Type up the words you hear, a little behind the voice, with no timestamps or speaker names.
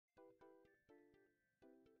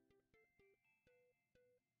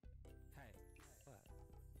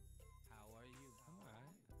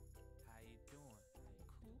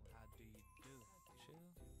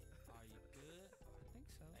Are you good? I think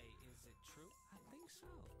so. Hey, is it true? I think so.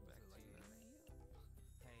 Back to you.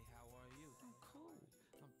 Hey, how are you? I'm cool.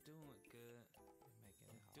 I'm doing good. You're making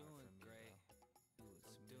it hard Doing for me, great. though. You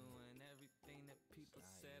I'm doing everything that people It's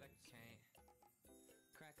not said I you, it's can't.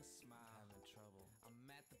 Crack a smile. having trouble. I'm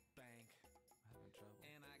at the bank. Having trouble.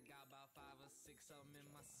 And I got about 5 or 6 of them in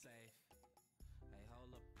my safe. Hey,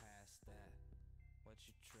 hold up past that. What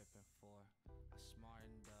you tripping for? I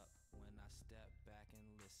smartened up when I step back and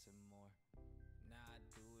listen more. Now I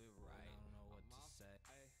do it right. I don't know what to say.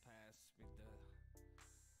 Hey, pass me the.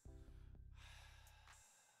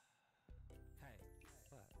 Hey,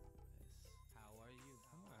 What? how are you?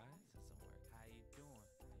 I'm alright. Doesn't work. How you doing?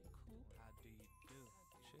 Cool. How do you do?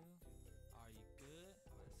 Chill. Are you good?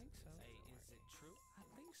 I think so. Hey, is it true? I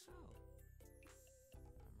think so. I'm really.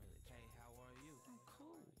 Hey, how are you? I'm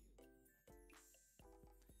cool.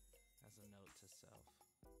 As a note to self,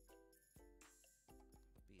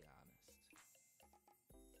 be honest. That's it,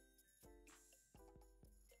 I guess.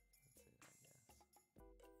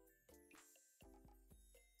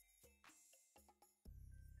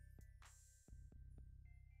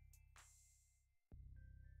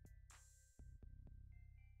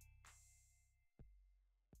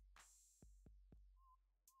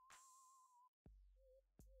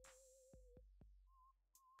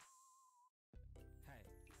 Hey,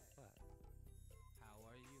 What? how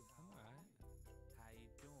are you? I'm alright. How you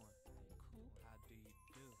doing? Cool. How do you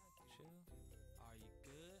do? Chill. Are you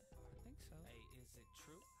good? I think so. Hey, is it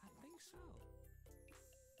true? I think so.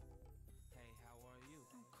 Hey, how are you?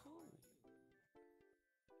 I'm cool.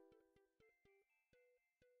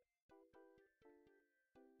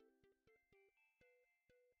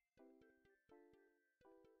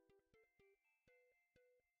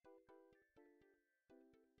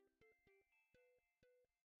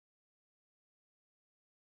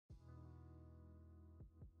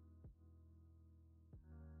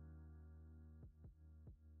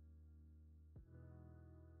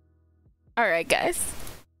 Alright, guys.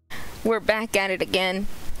 We're back at it again.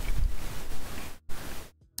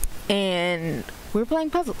 And we're playing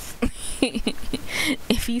puzzles.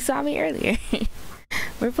 If you saw me earlier,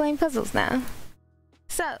 we're playing puzzles now.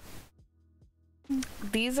 So,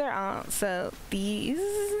 these are all. So, these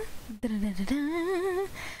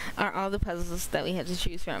are all the puzzles that we have to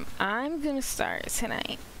choose from. I'm gonna start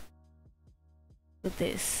tonight with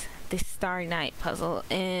this Starry Night puzzle.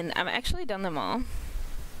 And I've actually done them all.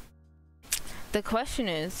 The question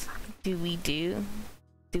is, do we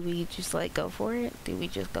just like go for it? Do we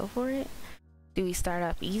just go for it? Do we start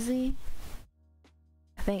off easy?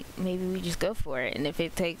 I think maybe we just go for it, and if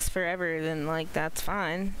it takes forever, then like that's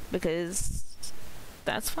fine, because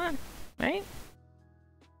that's fun, right?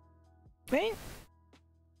 Right?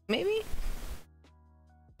 Maybe?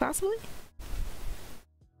 Possibly?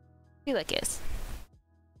 I feel like yes.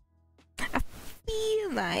 I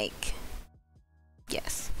feel like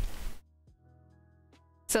yes.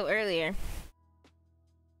 So earlier,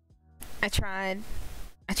 I tried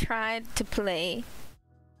to play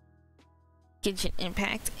Genshin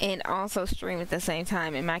Impact and also stream at the same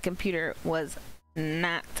time, and my computer was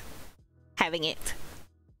not having it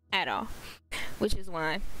at all. Which is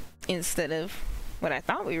why, instead of what I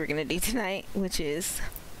thought we were gonna do tonight, which is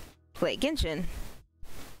play Genshin,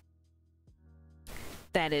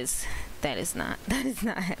 that is not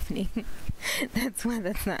happening. That's why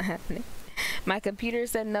that's not happening. My computer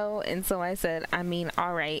said no, and so I said, I mean,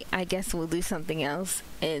 alright, I guess we'll do something else,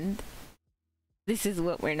 and this is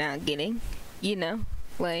what we're now getting, you know?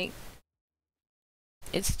 Like,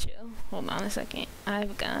 it's chill. Hold on a second.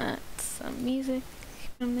 I've got some music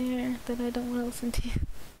from there that I don't want to listen to.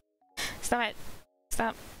 Stop it.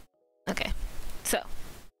 Stop. Okay. So,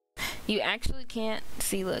 you actually can't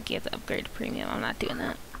see, look, you have to upgrade to premium. I'm not doing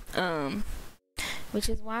that. Which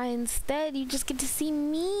is why instead you just get to see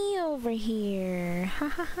me over here. Ha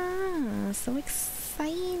ha ha. So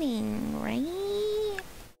exciting, right?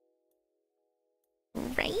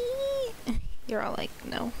 Right? You're all like,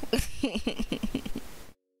 no.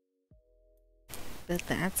 But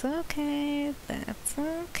that's okay. That's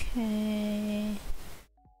okay.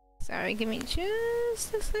 Sorry, give me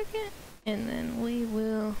just a second. And then we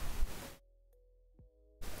will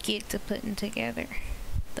get to putting together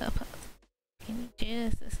the puzzle. Give me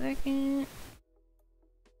just a second.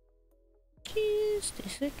 Just a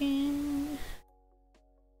second.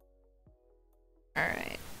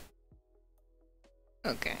 Alright.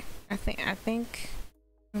 Okay. I think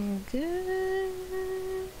I'm good.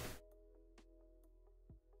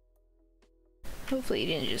 Hopefully you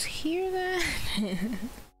didn't just hear that.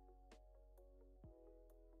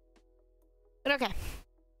 But okay.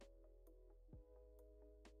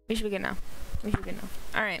 We should be good now. We should be good now.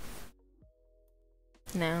 Alright.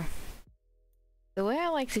 Now, the way I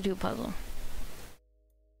like to do a puzzle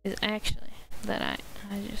is actually that I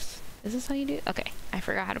just... Is this how you do? Okay, I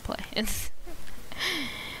forgot how to play.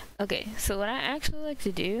 Okay, so what I actually like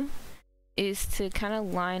to do is to kind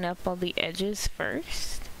of line up all the edges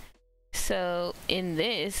first. So in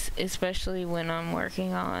this, especially when I'm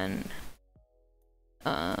working on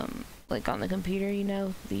like on the computer, you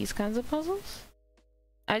know, these kinds of puzzles,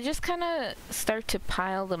 I just kind of start to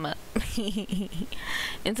pile them up.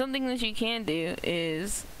 And something that you can do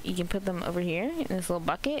is you can put them over here in this little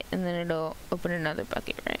bucket, and then it'll open another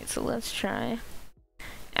bucket, right? So let's try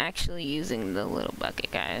actually using the little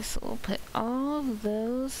bucket, guys. So we'll put all of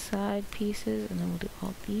those side pieces, and then we'll do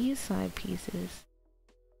all these side pieces,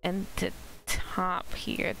 and to top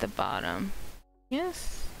here at the bottom.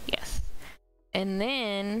 Yes, yes. And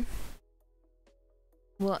then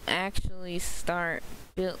we'll actually start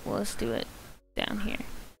let's do it down here,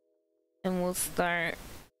 and we'll start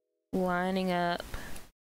lining up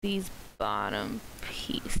these bottom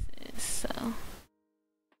pieces. So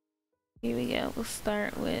here we go. We'll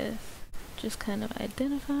start with just kind of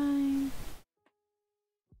identifying,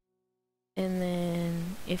 and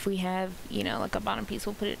then if we have, you know, like a bottom piece,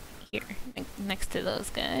 we'll put it here next to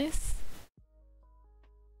those guys.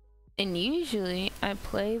 And usually I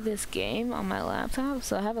play this game on my laptop,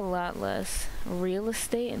 so I have a lot less real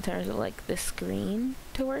estate in terms of like the screen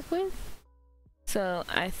to work with. So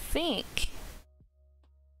I think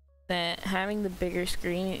that having the bigger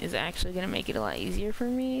screen is actually going to make it a lot easier for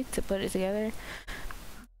me to put it together.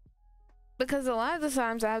 Because a lot of the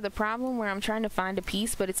times I have the problem where I'm trying to find a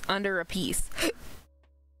piece, but it's under a piece.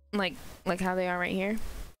 like how they are right here.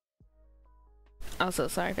 Also,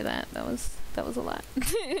 sorry for that. That was a lot.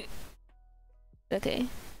 Okay,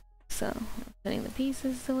 so we're putting the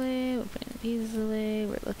pieces away,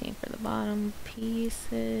 we're looking for the bottom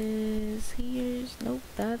pieces. Nope,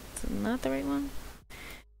 that's not the right one.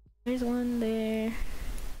 There's one there.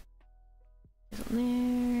 There's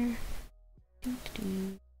one there.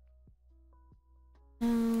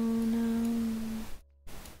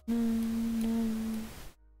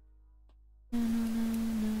 No.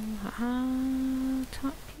 Haha,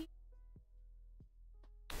 top piece.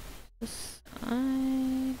 The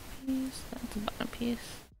side piece, that's the bottom piece.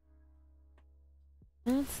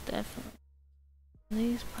 That's definitely,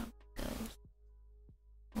 these probably goes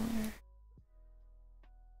somewhere.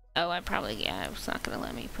 Oh, yeah, it's not gonna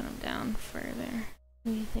let me put them down further.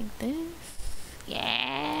 Do you think this?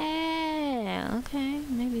 Yeah, okay,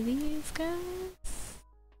 maybe these guys.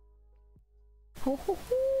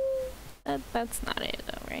 That's not it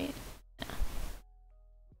though, right?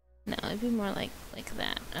 No, it'd be more like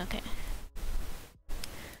that. Okay.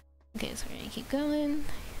 Okay, so we're gonna keep going.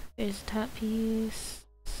 There's a top piece.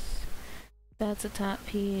 That's a top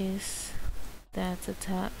piece. That's a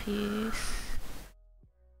top piece.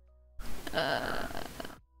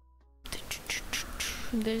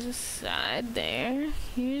 There's a side there.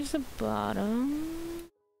 Here's the bottom.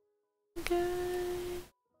 Okay.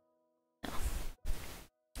 No.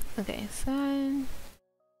 Okay, side.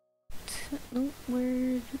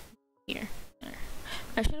 Where? Here. There.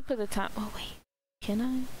 I should have put the top. Oh wait. Can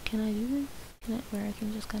I do this? Where I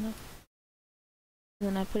can just kind of. And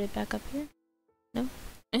then I put it back up here? No?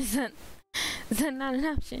 Is that not an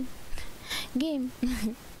option? Game.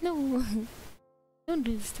 No. Don't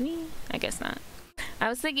do this to me. I guess not. I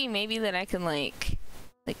was thinking maybe that I could like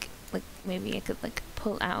maybe I could like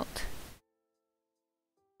pull out.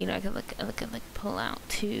 You know, I could pull out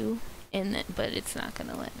two, and then, but it's not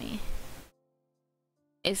gonna let me.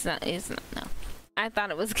 It's not, no. I thought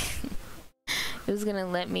it was it was gonna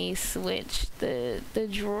let me switch the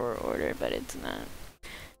drawer order, but it's not.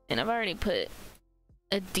 And I've already put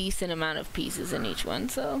a decent amount of pieces in each one,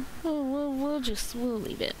 so we'll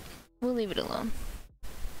leave it. We'll leave it alone.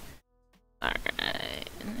 Alright.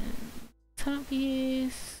 Top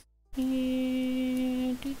piece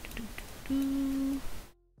here.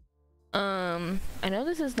 I know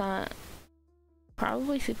this is not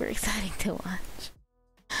probably super exciting to watch,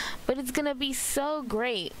 but it's gonna be so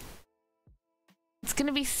great. It's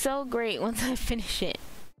gonna be so great once I finish it.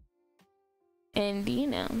 And you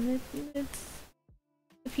know, it's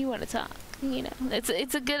if you want to talk, you know,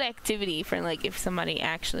 it's a good activity for like if somebody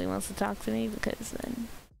actually wants to talk to me, because then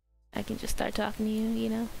I can just start talking to you, you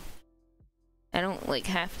know. I don't like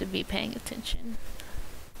have to be paying attention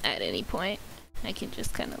at any point. I can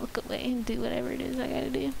just kind of look away and do whatever it is I gotta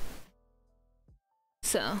do.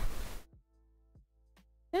 So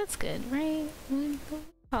that's good, right? We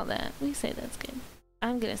call that. We say that's good.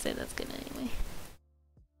 I'm gonna say that's good anyway.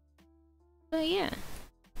 But yeah,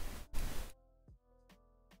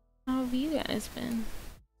 How have you guys been?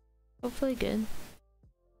 Hopefully good.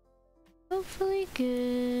 Hopefully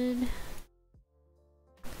good.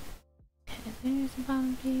 Okay, there's the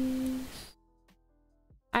bottom piece.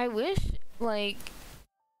 I wish, like,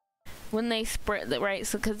 when they spread the right,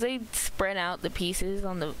 so because they spread out the pieces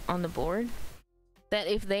on the board, that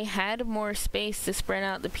if they had more space to spread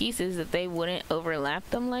out the pieces, that they wouldn't overlap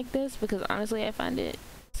them like this. Because honestly, I find it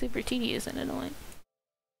super tedious and annoying.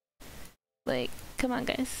 Like, come on,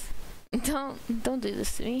 guys, don't do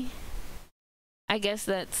this to me. I guess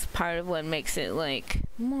that's part of what makes it like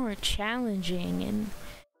more challenging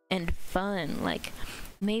and fun. Like,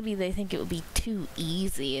 maybe they think it would be too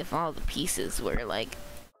easy if all the pieces were like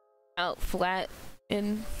out flat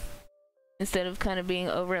and instead of kind of being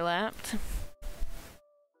overlapped.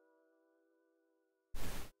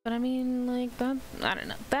 But I mean, like, that, I don't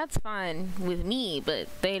know, that's fine with me, but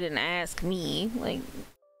they didn't ask me. Like,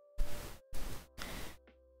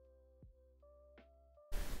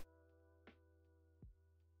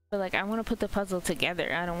 but like, I want to put the puzzle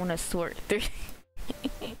together. I don't want to sort through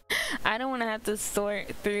I don't want to have to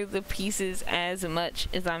sort through the pieces as much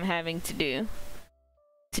as I'm having to do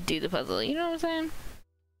the puzzle. You know what I'm saying?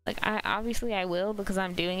 Like, I will, because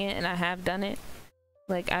I'm doing it and I have done it.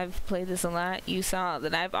 Like, I've played this a lot. You saw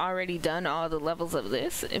that I've already done all the levels of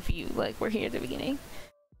this. If you like were here at the beginning,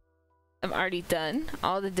 I've already done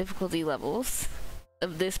all the difficulty levels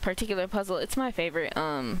of this particular puzzle. It's my favorite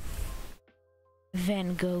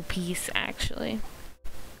Van Gogh piece, actually.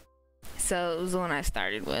 So it was the one I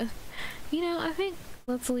started with. You know, I think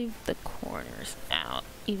let's leave the corners out,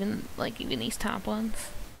 even these top ones.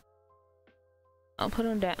 I'll put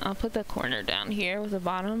them down. I'll put the corner down here with the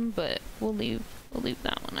bottom, but we'll leave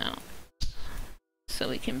that one out so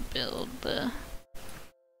we can build the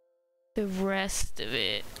rest of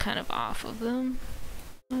it kind of off of them.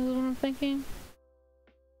 That's what I'm thinking.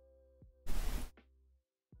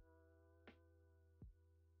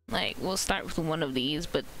 Like, we'll start with one of these,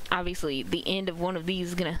 but obviously the end of one of these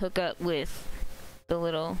is gonna hook up with the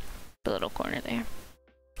little corner there,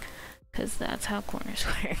 because that's how corners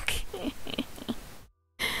work.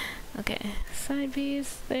 Okay, side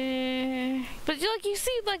piece there. But you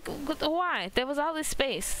see, like, why? There was all this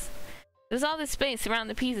space. There's all this space around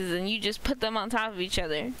the pieces, and you just put them on top of each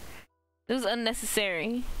other. It was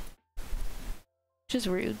unnecessary. Just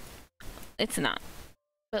rude. It's not.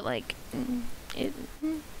 But, like,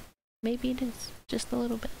 maybe it is. Just a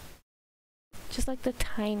little bit. Just like the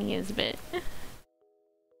tiniest bit.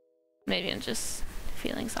 Maybe I'm just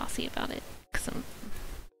feeling saucy about it, because I'm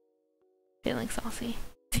feeling saucy.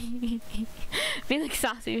 Feeling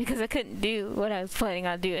saucy because I couldn't do what I was planning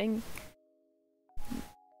on doing.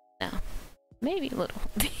 No. Maybe a little.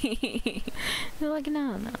 They're like,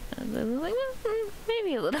 no. They're like,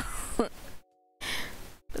 maybe a little. But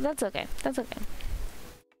that's okay. That's okay.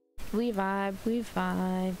 We vibe.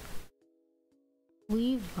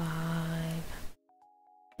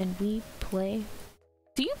 And we play.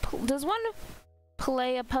 Does one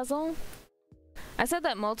play a puzzle? I said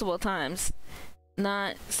that multiple times.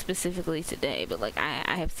 Not specifically today, but like I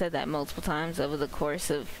have said that multiple times over the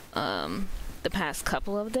course of the past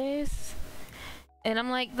couple of days. And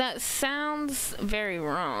I'm like, that sounds very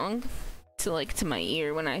wrong to my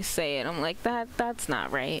ear when I say it. I'm like, that's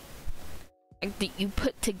not right. Like, you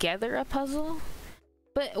put together a puzzle?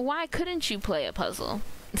 But why couldn't you play a puzzle?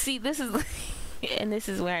 See, this is and this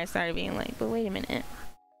is where I started being like, but wait a minute.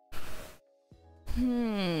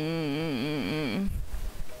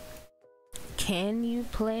 Can you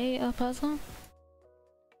play a puzzle?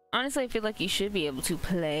 Honestly, I feel like you should be able to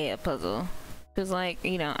play a puzzle. Because, like,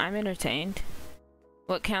 you know, I'm entertained.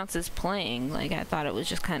 What counts as playing? Like, I thought it was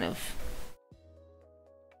just kind of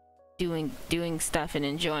doing stuff and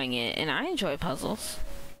enjoying it. And I enjoy puzzles.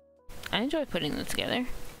 I enjoy putting them together.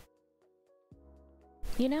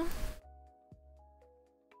 You know?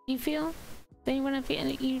 You feel? Does anyone feel?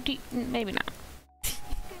 You do? Maybe not.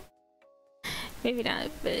 Maybe not,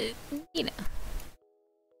 but you know,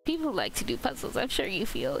 people like to do puzzles. I'm sure you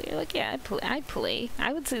feel. You're like, yeah, I play.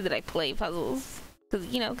 I would say that I play puzzles because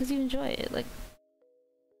you enjoy it.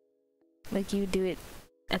 Like you do it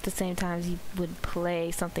at the same time as you would play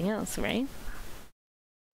something else, right?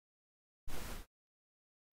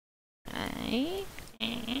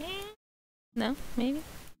 No, maybe,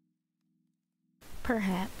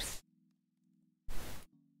 perhaps.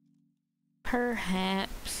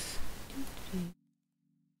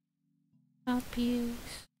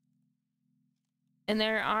 Views. And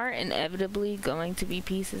there are inevitably going to be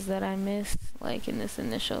pieces that I missed, like in this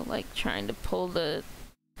initial, like trying to pull the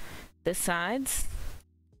sides,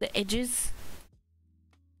 the edges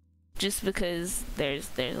just because there's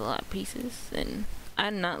a lot of pieces and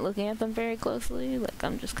I'm not looking at them very closely. Like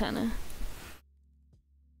I'm just kind of,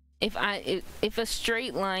 if a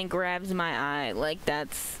straight line grabs my eye, like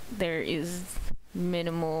there is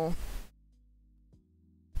minimal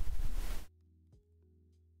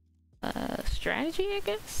strategy, I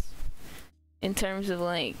guess, in terms of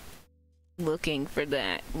like looking for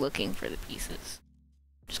the pieces.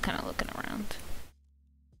 Just kind of looking around,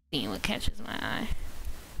 seeing what catches my eye.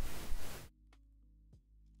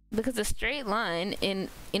 Because a straight line in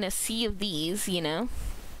a sea of these, you know,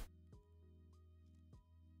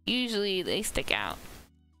 usually they stick out.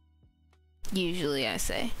 Usually, I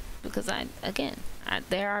say, because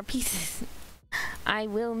there are pieces I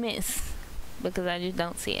will miss because I just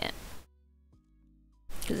don't see it,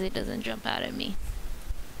 because it doesn't jump out at me.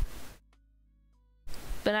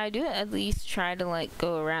 But I do at least try to like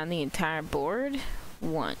go around the entire board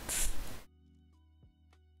once.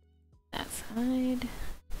 That side.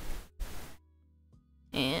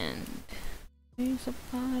 And there's a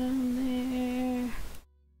bottom there.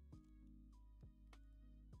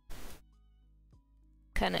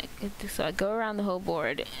 So I go around the whole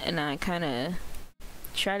board and I kind of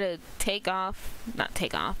try to not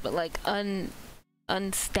take off, but like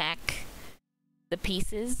unstack the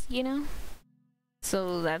pieces, you know?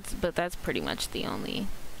 So that's pretty much the only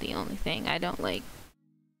thing. I don't like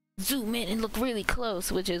zoom in and look really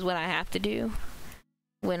close, which is what I have to do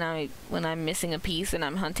when I'm missing a piece and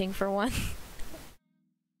I'm hunting for one.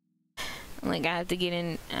 Like I have to get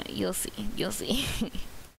in. You'll see.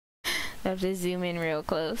 I have to zoom in real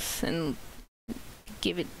close and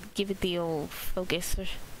give it the old focus, or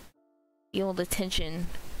the old attention,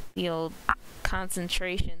 the old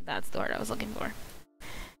concentration. That's the word I was looking for.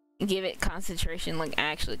 Give it concentration, like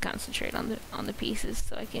actually concentrate on the pieces,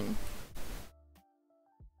 so I can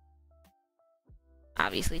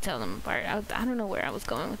obviously tell them apart. I don't know where I was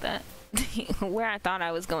going with that. Where I thought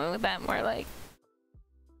I was going with that, more like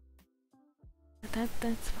that's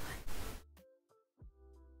fine.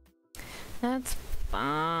 That's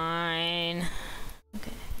fine.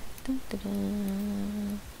 Okay. Dun, dun,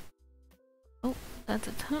 dun. Oh, that's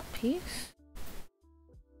a top piece.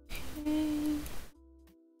 Okay.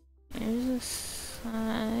 There's a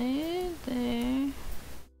side there.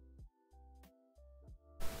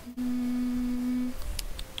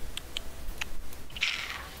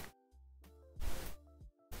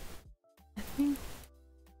 I think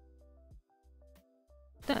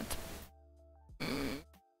that's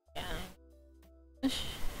yeah.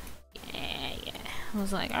 I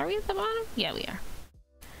was like, are we at the bottom? Yeah, we are.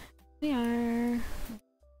 We are.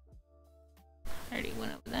 Already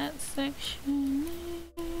went over that section.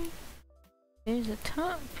 There's a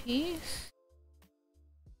top piece.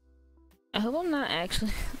 I hope I'm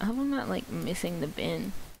not like missing the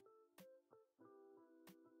bin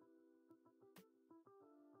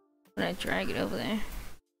when I drag it over there.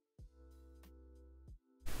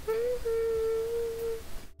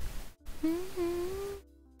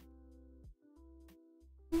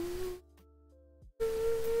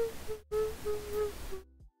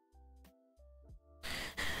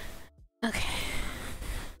 Okay.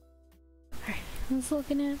 Alright, I was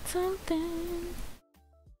looking at something.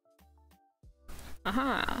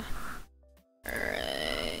 Aha.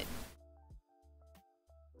 Alright.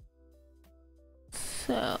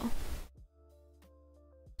 So.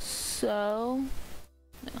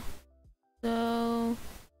 No. So.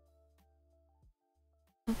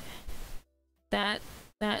 Okay. That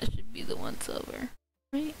should be the once over,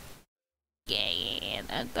 right? Yeah.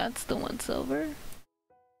 That's the once over.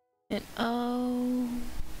 And oh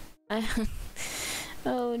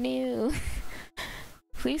no.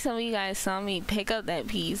 Please, some of you guys saw me pick up that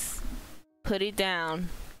piece, put it down.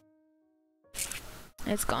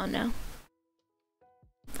 It's gone now.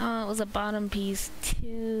 Oh, it was a bottom piece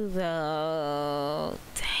too, though.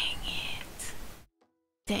 Dang it.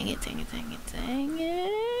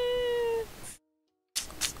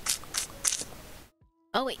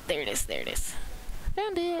 Oh wait, there it is.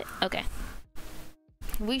 Found it. Okay.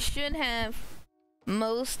 We should have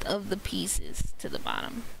most of the pieces to the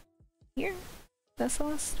bottom. Here. That's the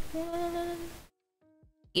last one.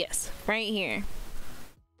 Yes, right here.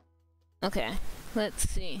 Okay, let's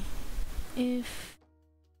see. Is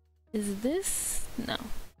this? No,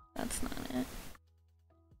 that's not it.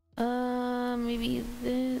 Maybe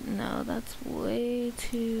this? No, that's way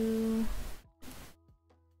too.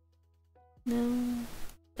 No.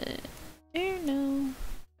 There, no.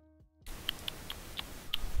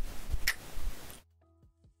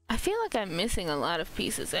 I feel like I'm missing a lot of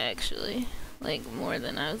pieces actually. Like more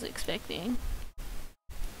than I was expecting.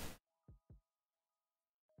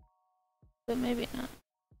 but maybe not.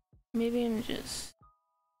 Maybe I'm just...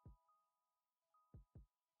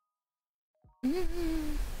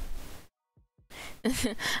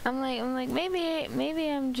 I'm like maybe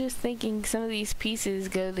I'm just thinking some of these pieces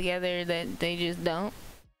go together that they just don't,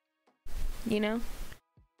 you know?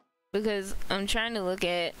 Because I'm trying to look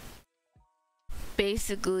at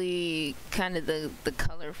basically kind of the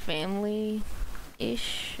color family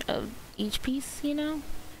ish of each piece, you know?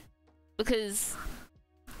 Because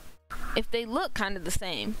if they look kind of the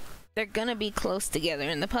same, they're gonna be close together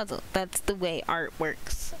in the puzzle. That's the way art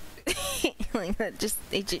works. Like it just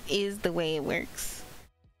is the way it works.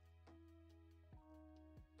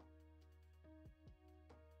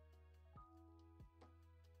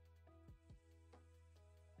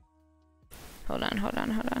 Hold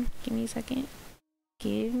on. Give me a second.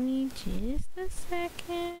 Give me just a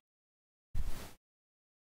second.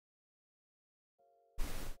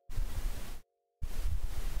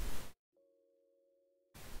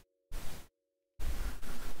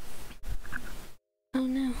 Oh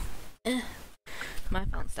no. My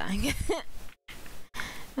phone's dying.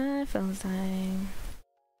 My phone's dying.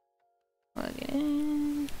 Plug it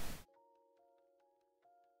in.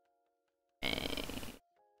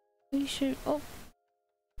 We should. Oh.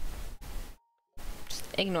 Just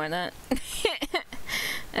ignore that.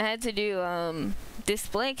 I had to do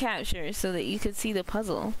display capture so that you could see the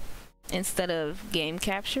puzzle instead of game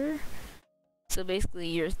capture. So basically,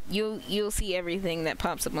 you'll see everything that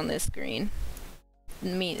pops up on this screen.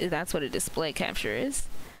 That's what a display capture is.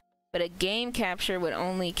 But a game capture would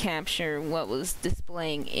only capture what was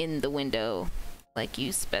displaying in the window, like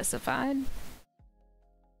you specified.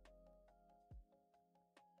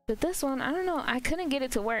 But this one, I don't know, I couldn't get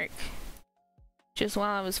it to work. Just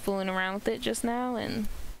while I was fooling around with it just now, and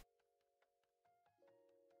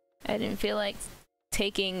I didn't feel like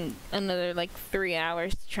taking another like 3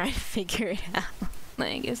 hours to try to figure it out.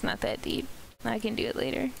 Like, it's not that deep. I can do it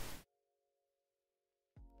later.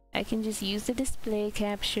 I can just use the display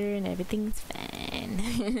capture and everything's fine.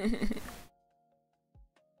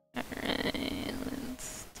 Alright,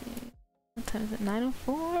 let's do... What time is it?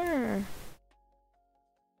 9:04?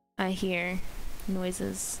 I hear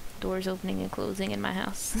noises, doors opening and closing in my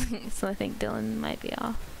house. So I think Dylan might be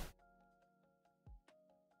off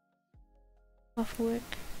work.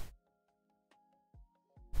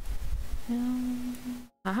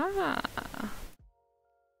 Aha!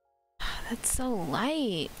 That's so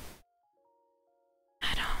light.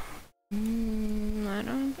 I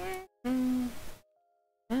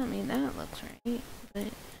don't mean that looks right, but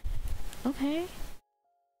okay.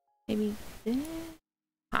 Maybe this.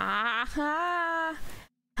 Ha ha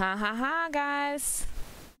ha ha ha, guys.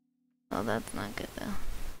 Oh, that's not good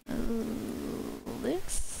though. Ooh,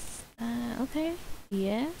 this. Okay.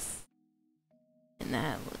 Yes. And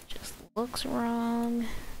that just looks wrong.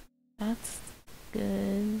 That's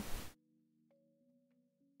good.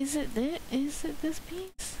 Is it this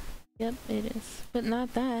piece? Yep, it is. But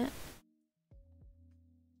not that.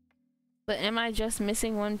 But am I just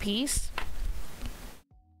missing one piece?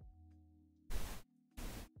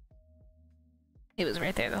 It was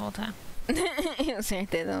right there the whole time. It was right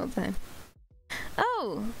there the whole time.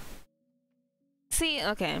 Oh! See,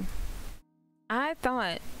 okay. I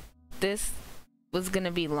thought this was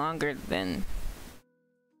gonna be longer than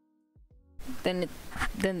the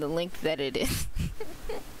length that it is.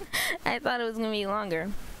 I thought it was gonna be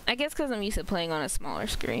longer. I guess because I'm used to playing on a smaller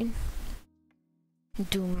screen.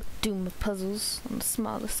 Do my puzzles on the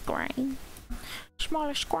smaller screen.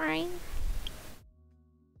 Smaller screen.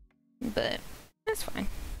 But that's fine.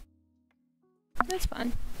 That's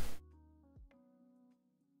fine.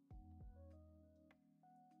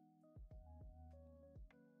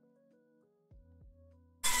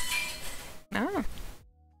 Ah.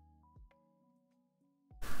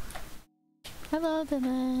 Hello,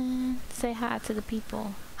 Dylan. Say hi to the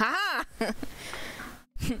people. Ha!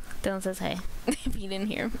 Dylan says hey. If you didn't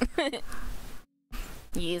hear him.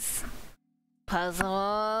 Yes.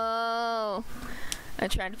 Puzzle. I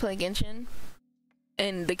tried to play Genshin,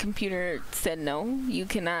 and the computer said no. You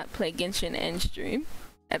cannot play Genshin and stream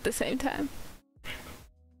at the same time.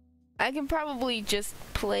 I can probably just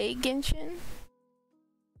play Genshin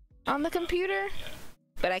on the computer,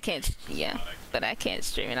 but I can't. Yeah, but I can't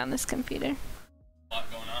stream it on this computer. A lot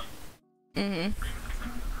going on. Mm-hmm.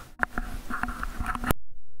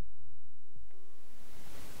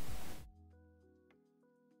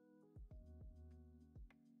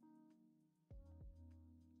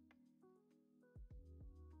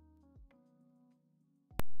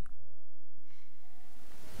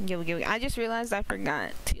 I just realized I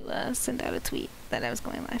forgot to send out a tweet that I was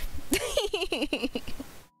going live.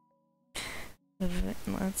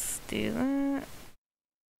 Let's do that.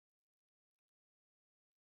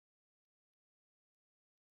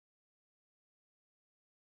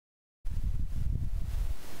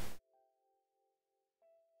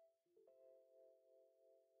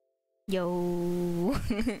 Yo.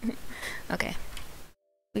 Okay.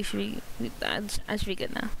 I should be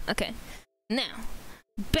good now. Okay. Now,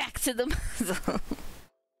 back to the puzzle.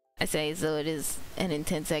 I say so it is an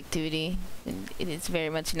intense activity, and it is very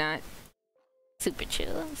much not. Super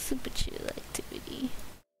chill activity.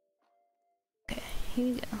 Okay, here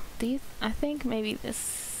we go. I think maybe this.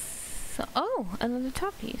 So, oh, another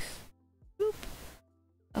top piece. Boop.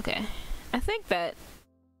 Okay, I think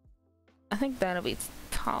that'll be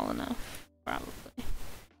tall enough, probably.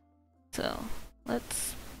 So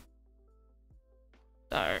let's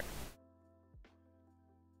start.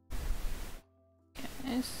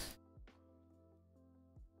 Guys.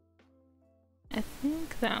 I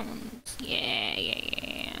think that one's, yeah.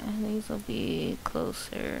 These will be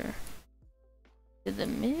closer to the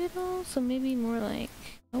middle, so maybe more like,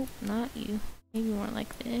 nope, not you. Maybe more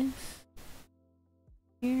like this.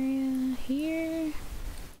 Area here.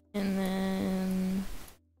 And then,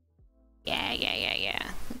 yeah.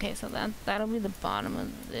 Okay, so that'll be the bottom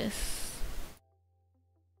of this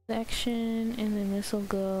section, and then this will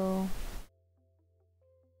go,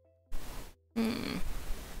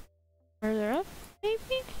 further up,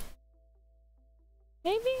 maybe?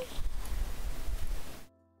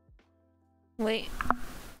 Wait.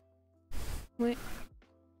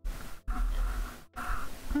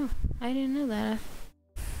 Oh, I didn't know that.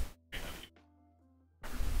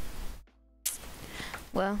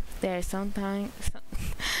 Well, there are some things.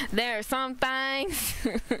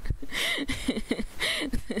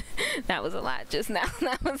 That was a lot just now.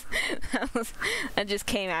 That just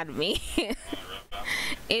came out of me.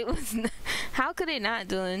 It was. How could it not,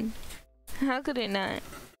 Dylan? How could it not?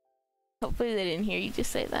 Hopefully they didn't hear you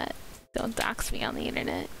just say that. Don't dox me on the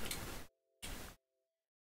internet.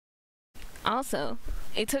 Also,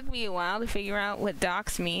 it took me a while to figure out what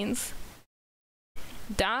dox means.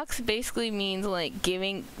 Dox basically means like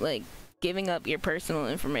giving up your personal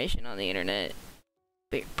information on the internet.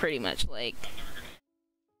 Pretty much, like,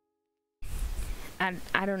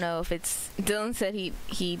 I don't know if it's, Dylan said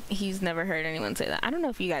he's never heard anyone say that. I don't know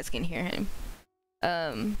if you guys can hear him.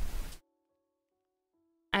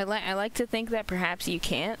 I like to think that perhaps you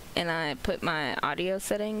can't, and I put my audio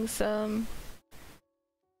settings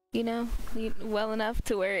you know, well enough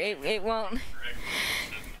to where it won't.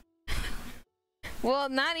 Well,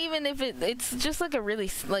 not even if it's just like a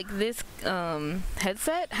really, like, this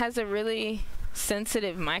headset has a really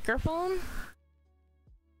sensitive microphone.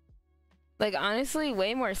 Like, honestly,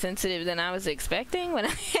 way more sensitive than I was expecting when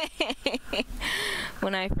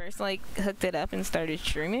I first, like, hooked it up and started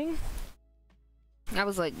streaming. I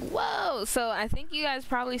was like, whoa! So I think you guys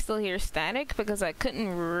probably still hear static because I couldn't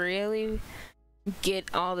really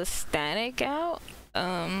get all the static out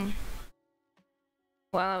while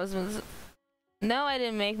I was. No, I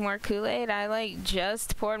didn't make more Kool-Aid. I, like,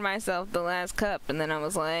 just poured myself the last cup, and then I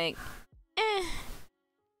was like,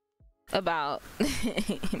 about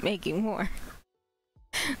making more.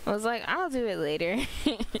 I was like, I'll do it later.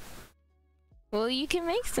 Well, you can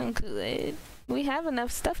make some Kool-Aid. We have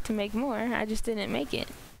enough stuff to make more. I just didn't make it.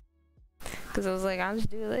 Because I was like, I'll just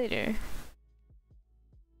do it later.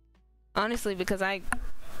 Honestly, because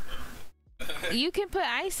you can put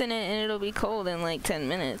ice in it and it'll be cold in like 10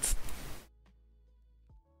 minutes.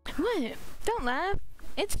 What? Don't laugh.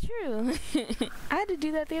 It's true. I had to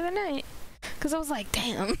do that the other night. Because I was like,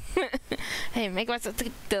 damn. Hey, make myself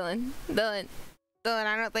Dylan. I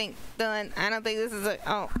don't think this is a...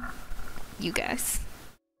 Oh. You guys.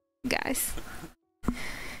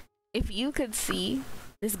 If you could see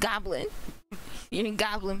this goblin, you're in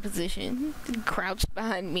goblin position, crouched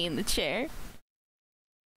behind me in the chair.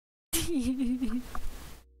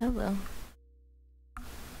 Hello.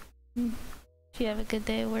 Did you have a good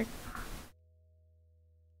day at work?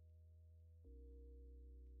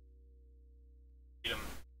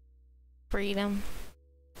 Freedom.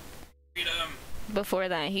 Before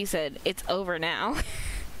that, he said, it's over now.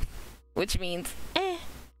 Which means, it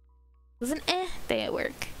was an day at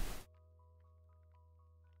work.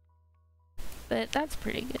 But that's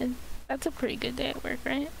pretty good. That's a pretty good day at work,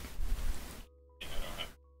 right?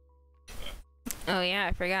 Oh yeah,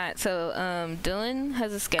 I forgot. So, Dylan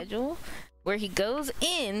has a schedule where he goes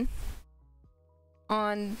in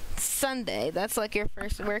on Sunday. That's like your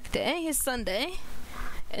first work day is Sunday.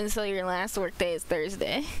 And so your last work day is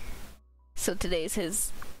Thursday. So today's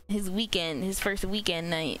his weekend, his first weekend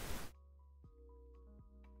night.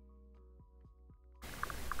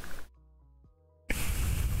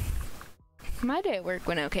 My day at work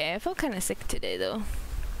went okay. I felt kind of sick today, though.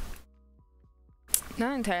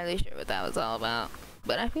 Not entirely sure what that was all about,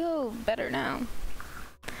 but I feel better now.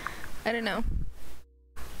 I don't know.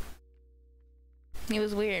 It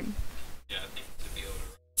was weird. Yeah, I think to be able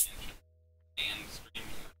to run and stream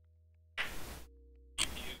CPU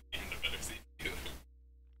and a better CPU.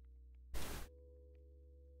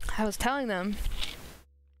 I was telling them,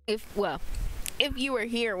 if you were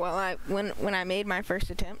here while when I made my first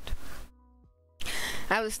attempt,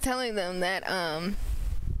 I was telling them that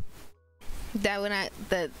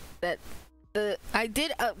I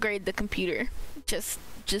did upgrade the computer just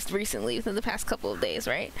recently within the past couple of days,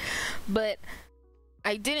 right? But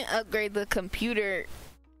I didn't upgrade the computer.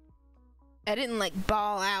 I didn't like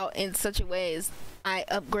ball out in such a way as I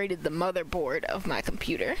upgraded the motherboard of my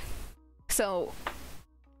computer. So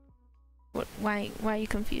why are you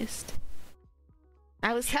confused?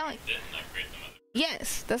 I was telling. You didn't upgrade the motherboard.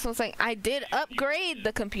 Yes, that's what I'm saying. I did upgrade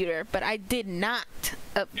the computer, but I did not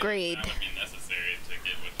upgrade That would be necessary to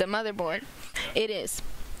get with the motherboard. Yeah. It is.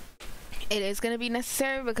 It is going to be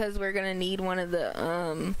necessary because we're going to need one of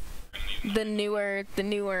the newer,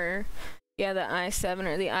 yeah, the i7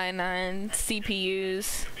 or the i9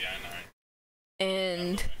 CPUs. The i9.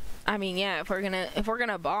 And I mean, yeah, if we're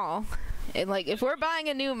gonna ball, if we're buying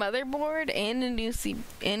a new motherboard and a new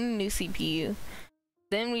CPU,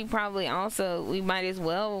 then we probably we might as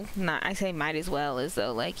well, I say might as well as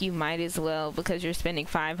though like you might as well, because you're spending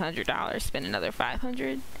 $500, spend another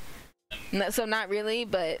 $500. No, so not really,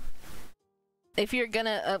 but if you're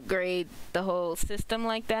gonna upgrade the whole system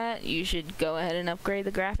like that, you should go ahead and upgrade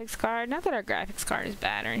the graphics card. Not that our graphics card is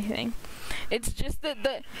bad or anything. It's just that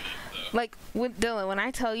like with Dylan, when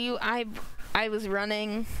I tell you I was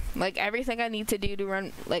running like everything I need to do to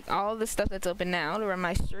run like all the stuff that's open now to run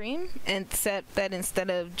my stream, and set that instead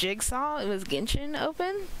of Jigsaw it was Genshin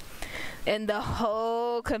open, and the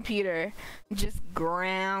whole computer just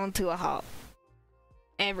ground to a halt.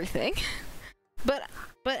 Everything. But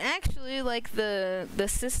actually, like the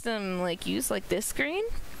system like used like this screen,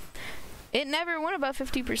 it never went above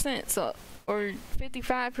 50%, so or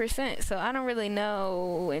 55%. So I don't really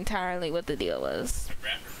know entirely what the deal was.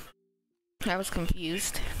 I was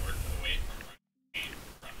confused.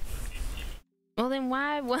 Well then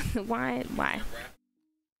why?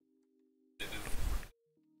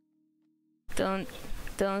 Dylan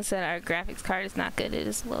said our graphics card is not good. It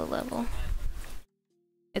is low level.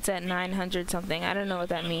 It's at 900 something. I don't know what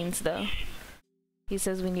that means though. He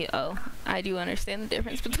says we need. Oh, I do understand the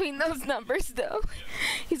difference between those numbers though.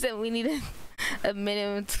 He said we need a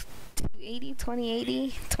minimum 280,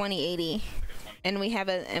 2080, and we have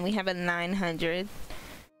a 900.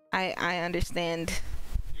 I understand.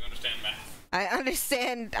 You understand math? I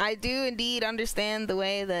understand. I do indeed understand the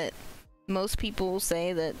way that most people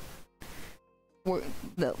say that.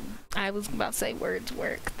 I was about to say words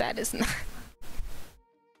work. That is not.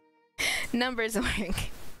 Numbers work.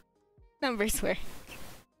 Numbers work.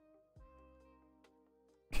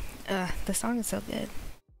 The song is so good.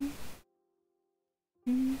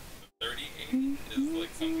 The 3080 is like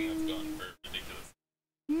something that's going for ridiculous.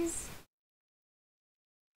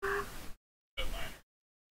 But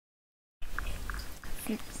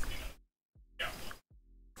mine. Yeah.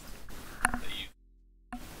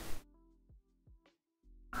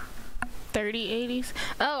 3080s.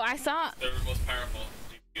 Oh, I saw. They're the most powerful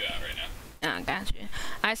GPU out right now. Oh, gotcha.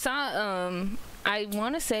 I saw, I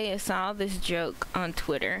want to say I saw this joke on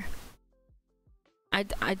Twitter.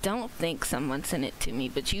 I don't think someone sent it to me,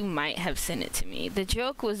 but you might have sent it to me. The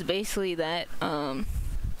joke was basically that, no,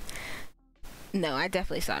 I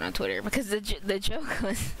definitely saw it on Twitter, because the joke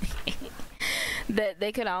was that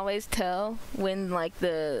they could always tell when, like,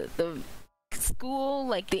 the school,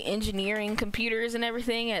 like the engineering computers and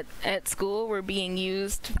everything at school were being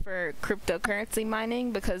used for cryptocurrency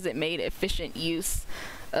mining, because it made efficient use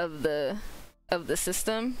of the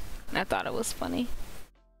system. I thought it was funny.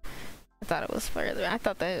 I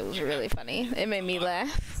thought that it was really funny. It made me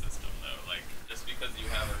laugh. System though, like just because you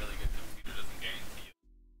have a really good computer doesn't guarantee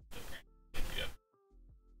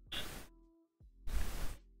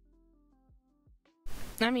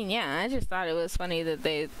you. I mean, yeah, I just thought it was funny that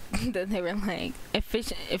they were like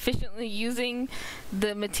efficiently using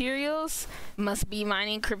the materials must be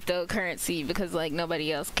mining cryptocurrency, because like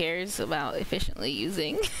nobody else cares about efficiently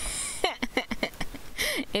using.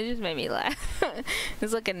 It just made me laugh.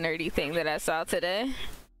 It's like a nerdy thing that I saw today.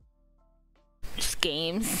 Just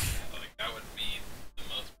games. Like that would be the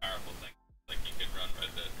most powerful thing. Like you could run Red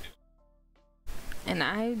Dead 2. And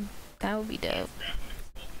that would be dope.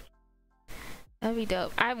 That'd be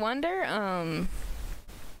dope. I wonder,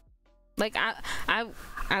 like I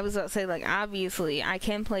I was about to say, like, obviously I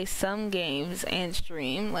can play some games and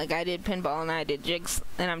stream. Like, I did pinball and I did jigs,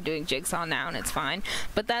 and I'm doing Jigsaw now, and it's fine.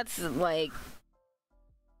 But that's like,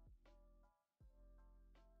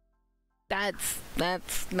 that's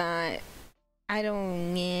not. I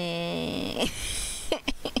don't.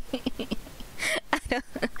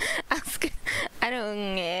 I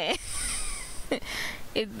don't.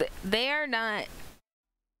 They are not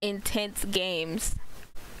intense games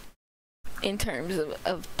in terms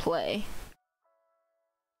of play.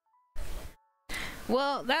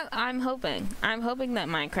 Well, that I'm hoping that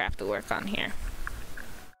Minecraft will work on here.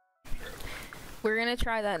 We're gonna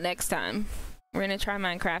try that next time. We're gonna try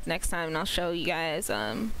Minecraft next time, and I'll show you guys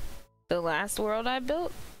the last world I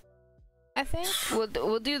built. I think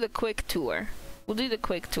we'll do the quick tour. We'll do the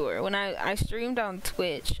quick tour. When I streamed on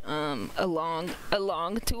Twitch, a long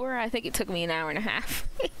tour. I think it took me an hour and a half.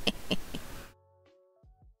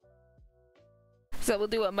 So we'll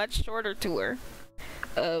do a much shorter tour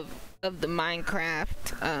of the Minecraft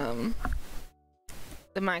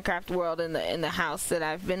world in the house that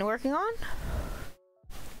I've been working on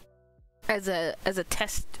as a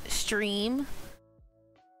test stream.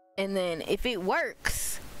 And then if it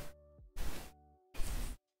works,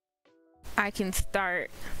 I can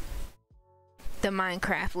start the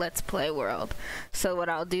Minecraft Let's Play world. So what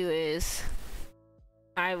I'll do is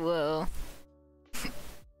I will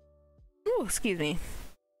ooh, excuse me.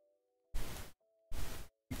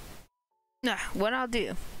 What I'll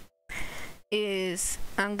do is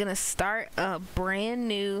I'm gonna start a brand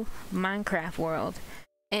new Minecraft world,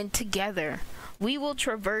 and together we will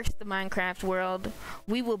traverse the Minecraft world.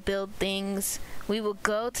 We will build things. We will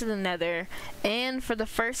go to the Nether, and for the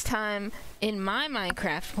first time in my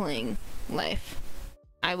Minecraft playing life,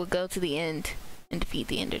 I will go to the end and defeat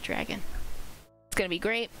the Ender Dragon. It's gonna be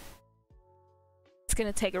great. It's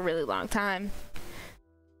gonna take a really long time.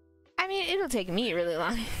 I mean, it'll take me really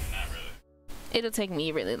long. Not really. It'll take me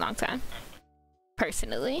a really long time,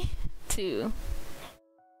 personally, to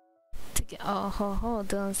get. Oh,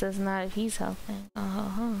 Dylan says not if he's helping.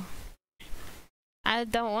 I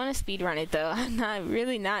don't want to speedrun it though. I'm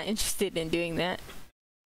really not interested in doing that.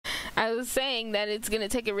 I was saying that it's gonna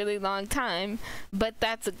take a really long time, but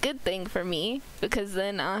that's a good thing for me, because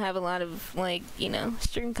then I'll have a lot of, like, you know,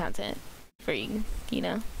 stream content for you. You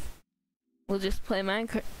know, we'll just play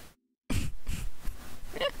Minecraft.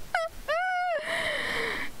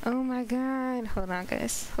 Oh my god. Hold on,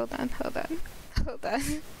 guys. Hold on. Hold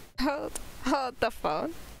the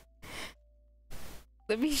phone.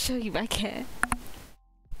 Let me show you my cat.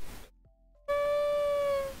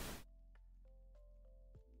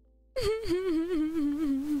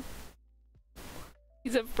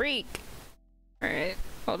 He's a freak. Alright,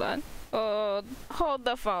 hold on. Hold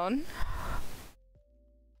the phone.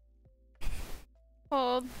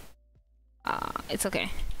 Hold. It's okay.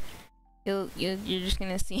 You're just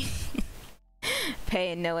gonna see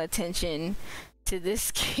paying no attention to this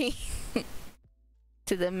screen.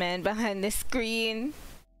 To the man behind the screen.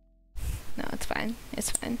 No, it's fine.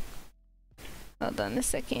 It's fine. Hold on a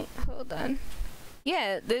second. Hold on.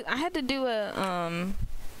 Yeah, I had to do a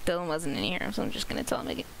Dylan wasn't in here, so I'm just gonna tell him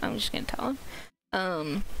again. I'm just gonna tell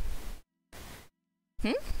him.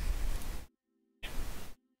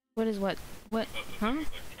 What is what? What? Huh?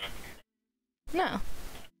 No.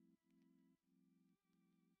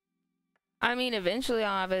 I mean, eventually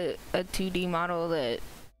I'll have a 2D model that,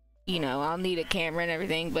 you know, I'll need a camera and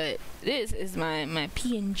everything, but this is my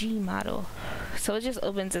PNG model. So it just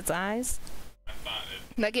opens its eyes.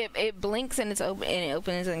 Like it blinks and it's open, and it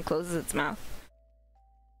opens and closes its mouth.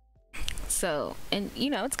 So, and you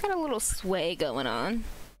know, it's got a little sway going on.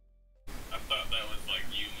 I thought that was like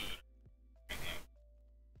you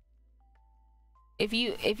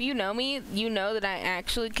moving. If you know me, you know that I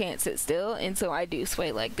actually can't sit still, and so I do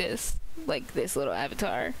sway like this little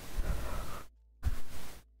avatar.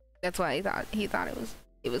 That's why he thought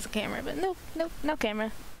it was a camera, but no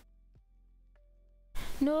camera.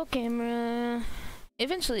 No camera.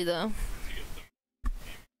 Eventually though.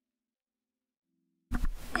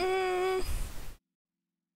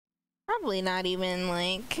 Probably not even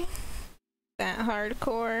like that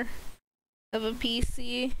hardcore of a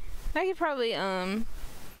PC. I could probably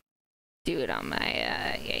do it on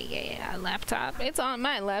my laptop. It's on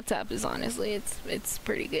my laptop. Is honestly it's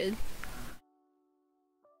pretty good.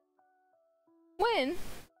 When?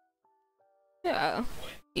 Yeah.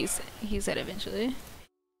 He said eventually.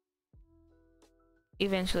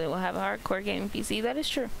 Eventually we'll have a hardcore gaming PC. That is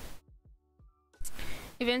true.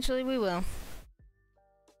 Eventually we will.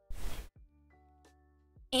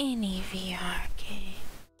 Any VR game.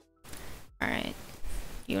 Alright.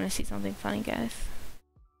 You wanna see something funny, guys?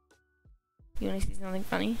 You want to see something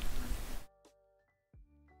funny?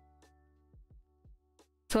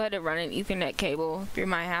 So I had to run an Ethernet cable through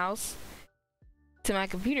my house to my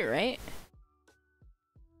computer, right?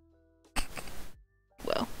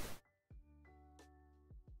 Well.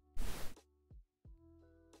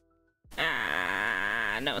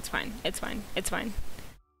 No, it's fine. It's fine. It's fine.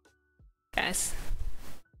 Guys,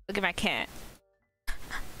 look at my cat.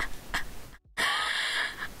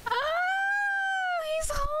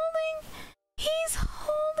 He's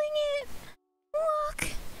holding it. Look.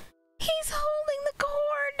 He's holding the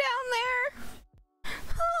cord down there.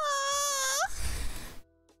 Ah.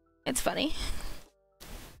 It's funny.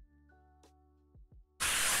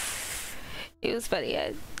 It was funny.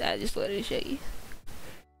 I just wanted to show you.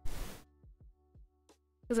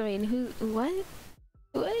 Because I mean, what?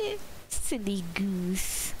 What? Silly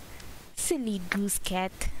goose. Silly goose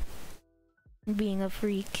cat. Being a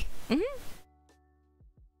freak. Mm-hmm.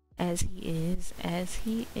 As he is.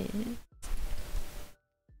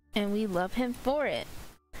 And we love him for it.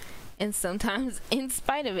 And sometimes in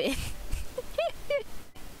spite of it.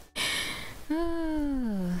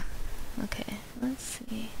 Oh, okay, let's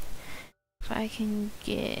see if I can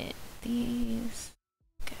get these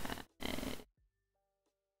guys.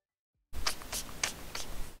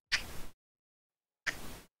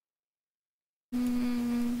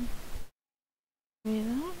 Yeah.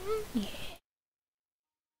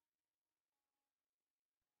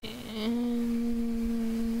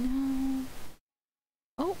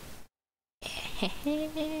 Oh.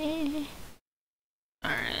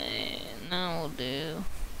 Alright, now we'll do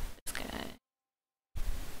this guy.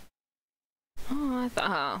 Oh, I thought,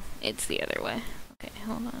 oh, it's the other way. Okay,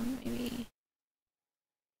 hold on, maybe.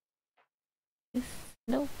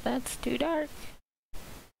 Nope, that's too dark.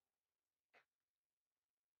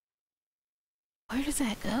 Where does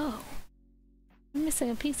that go? I'm missing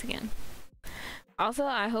a piece again. Also,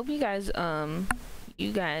 I hope you guys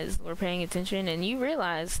were paying attention and you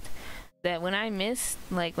realized that when I missed,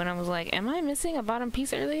 like when I was like, am I missing a bottom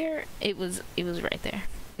piece earlier? It was right there.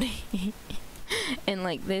 And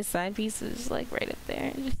like this side piece is like right up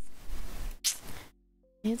there.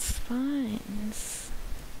 It's fine. It's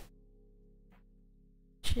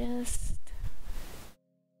just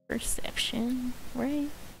perception, right?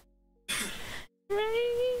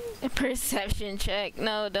 Right? A perception check.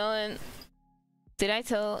 No, don't. Did I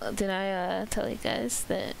tell you guys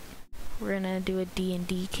that we're gonna do a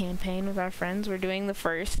D&D campaign with our friends? We're doing it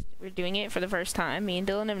for the first time. Me and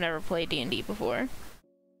Dylan have never played D&D before.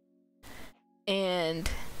 And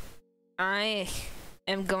I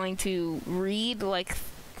am going to read like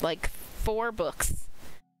 4 books.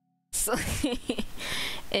 So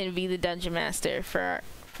and be the dungeon master for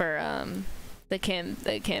the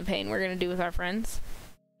campaign we're gonna do with our friends.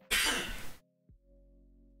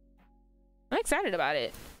 I'm excited about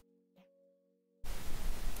it.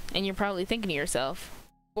 And you're probably thinking to yourself,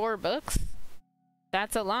 4 books?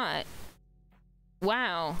 That's a lot.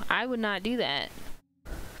 Wow, I would not do that.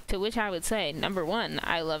 To which I would say, number 1,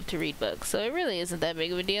 I love to read books, so it really isn't that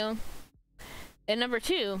big of a deal. And number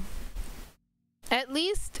 2, at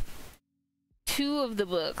least 2 of the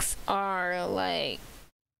books are like,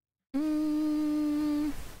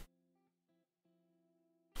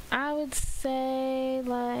 I would say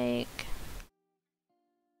like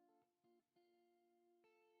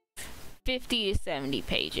 50 to 70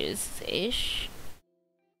 pages ish.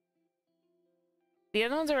 The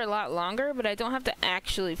other ones are a lot longer, but I don't have to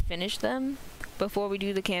actually finish them before we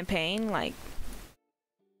do the campaign, like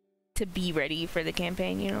to be ready for the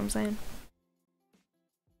campaign, you know what I'm saying?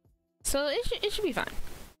 So it should be fine.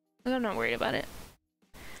 Like, I'm not worried about it.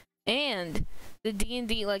 And the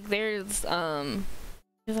D&D, like there's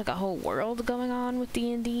like a whole world going on with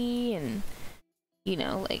D&D, and you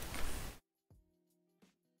know, like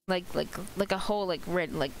a whole like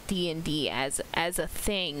D&D as a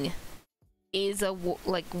thing is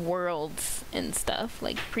like worlds and stuff,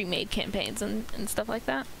 like pre-made campaigns and stuff like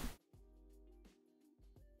that.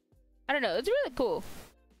 I don't know, it's really cool.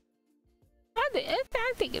 I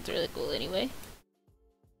think it's really cool anyway.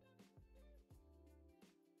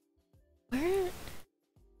 Where?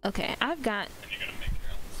 Okay, I've got. And you're gonna make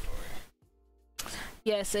your own story.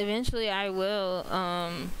 Yes, eventually I will.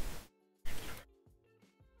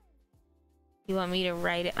 You want me to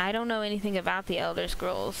write it? I don't know anything about the Elder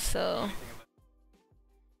Scrolls, so.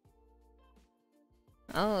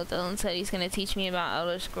 Oh, Dylan said he's gonna teach me about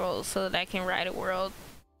Elder Scrolls so that I can write a world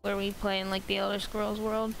where we play in like the Elder Scrolls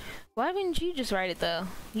world. Why wouldn't you just write it though?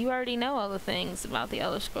 You already know all the things about the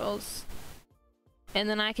Elder Scrolls. And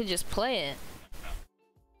then I could just play it.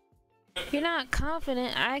 You're not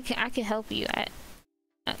confident. I can help you.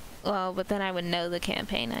 Well, but then I would know the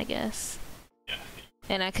campaign, I guess. Yeah.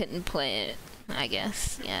 And I couldn't play it, I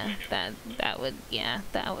guess. Yeah, that would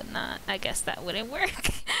not. I guess that wouldn't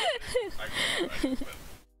work.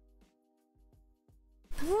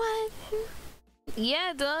 What?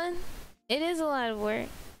 Yeah, Dylan. It is a lot of work.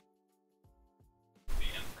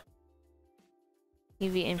 You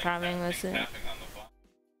be improving with it.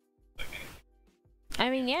 I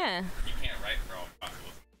mean, yeah. You can't write for all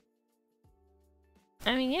possible.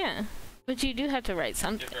 I mean, yeah. But you do have to write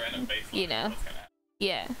something. You know.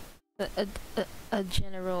 Yeah. A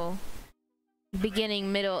general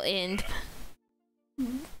beginning, middle, end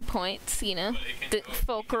points, you know. The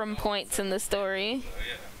fulcrum points in the story. So,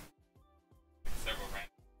 yeah. Several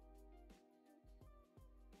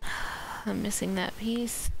random. I'm missing that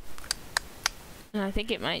piece. And I think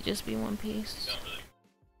it might just be one piece. Don't really.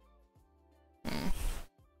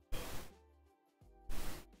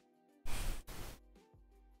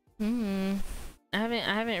 I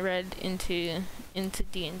haven't read into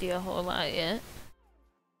D&D a whole lot yet.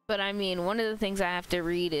 But I mean, one of the things I have to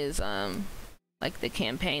read is like the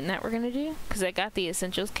campaign that we're gonna do, because I got the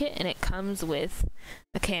essentials kit and it comes with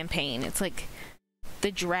a campaign. It's like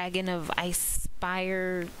the Dragon of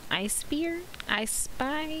Icespire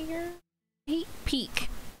Peak.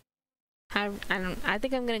 I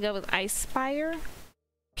think I'm gonna go with Icespire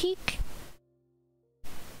Peak,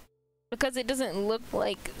 because it doesn't look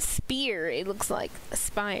like spear, it looks like a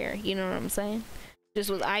spire, you know what I'm saying? Just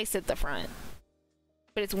with ice at the front.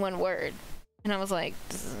 But it's one word. And I was like,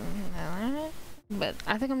 but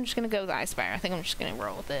I think I'm just gonna go with Icespire. I think I'm just gonna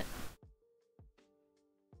roll with it.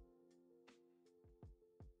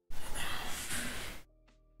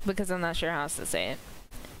 Because I'm not sure how else to say it.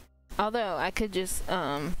 Although I could just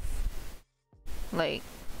like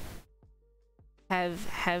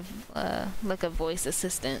have like a voice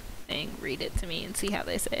assistant thing read it to me and see how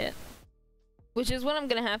they say it, which is what I'm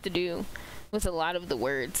gonna have to do with a lot of the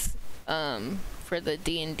words for the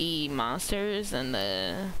D&D monsters and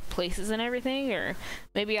the places and everything. Or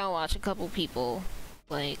maybe I'll watch a couple people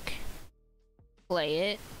like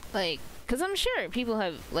play it, like, because I'm sure people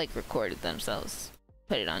have like recorded themselves,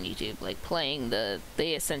 put it on YouTube, like playing the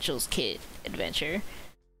essentials kit adventure.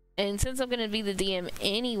 And since I'm gonna be the DM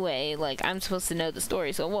anyway, like, I'm supposed to know the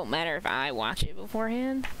story, so it won't matter if I watch it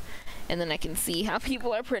beforehand, and then I can see how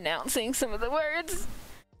people are pronouncing some of the words,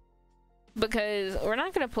 because we're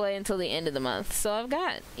not gonna play until the end of the month. So I've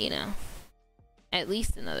got, you know, at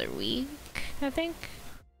least another week, I think.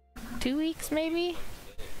 2 weeks, maybe.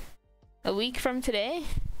 A week from today.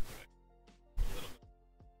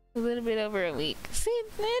 A little bit over a week. See,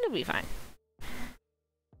 it'll be fine.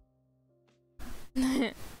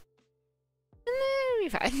 It'll be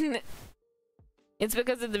fine. It's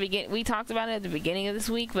because at the beginning, we talked about it at the beginning of this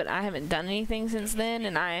week, but I haven't done anything since then,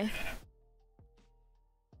 and I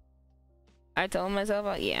told myself,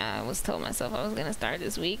 I told myself I was gonna start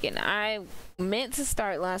this week, and I meant to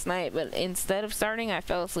start last night, but instead of starting, I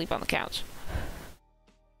fell asleep on the couch.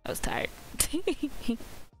 I was tired.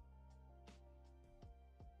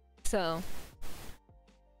 So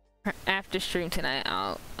after stream tonight,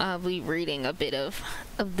 I'll be reading a bit of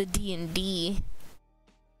the D&D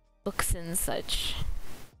books and such.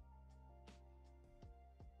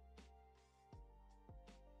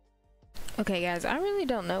 Okay, guys, I really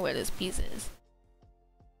don't know where this piece is.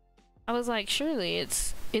 I was like, surely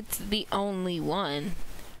it's the only one.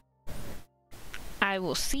 I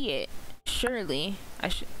will see it. Surely.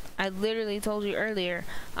 I literally told you earlier,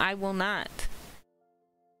 I will not.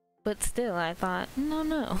 But still, I thought,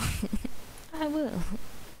 no. I will.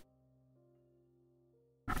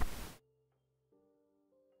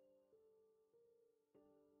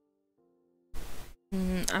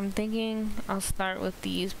 I'm thinking I'll start with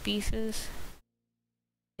these pieces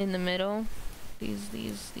in the middle.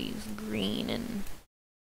 These green and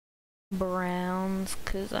browns,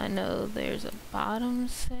 because I know there's a bottom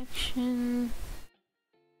section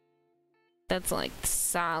that's like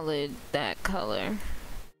solid that color,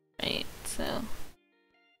 right? So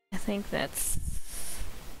I think that's,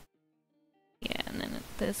 yeah, and then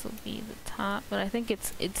this will be the top, but I think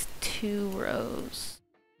it's 2 rows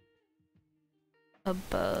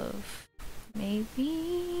above.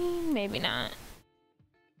 Maybe not.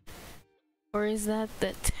 Or is that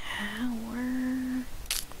the tower?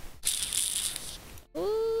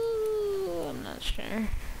 Ooh, I'm not sure.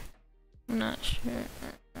 I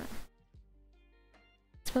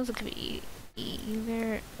suppose it could be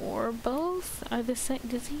either or both. Are the same?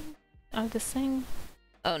 Are the same?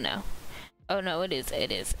 Oh no, it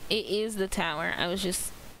is the tower. I was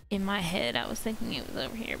just, in my head, I was thinking it was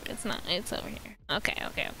over here, but it's not. It's over here. Okay.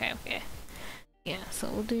 Yeah, so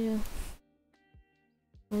we'll do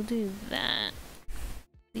that.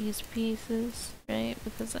 These pieces, right?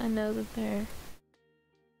 Because I know that they're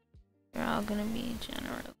all gonna be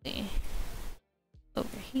generally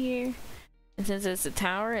over here. And since it's a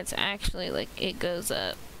tower, it's actually like it goes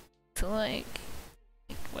up to like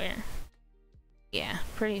where? Yeah,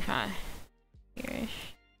 pretty high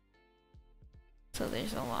here-ish. So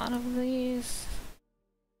there's a lot of these.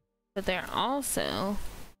 But they're also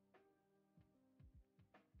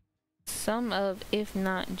some of, if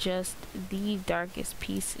not just the darkest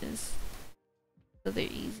pieces. So they're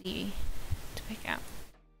easy to pick out.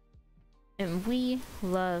 And we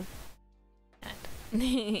love that.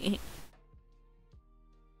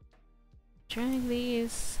 Drag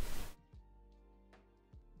these.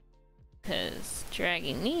 Because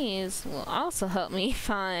dragging these will also help me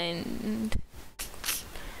find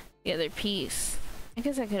the other piece. I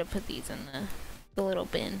guess I could have put these in the little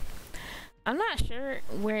bin. I'm not sure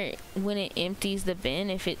where, when it empties the bin,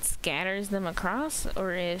 if it scatters them across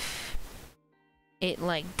or if it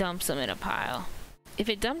like dumps them in a pile. If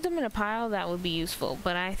it dumped them in a pile, that would be useful,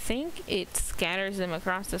 but I think it scatters them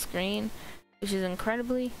across the screen, which is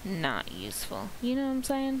incredibly not useful. You know what I'm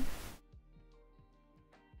saying?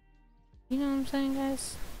 You know what I'm saying,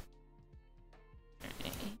 guys?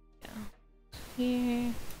 Alright, go.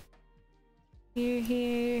 Here. Here,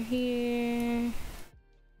 here, here.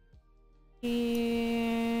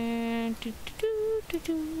 Here. Do, do, do, do,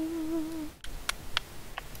 do.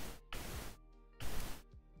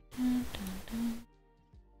 Dun, dun, dun.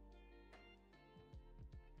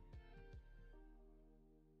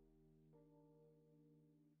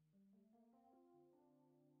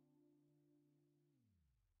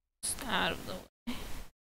 Just out of the way,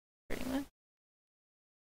 pretty much.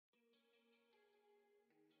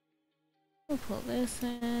 We'll pull this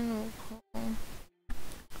in, we'll pull...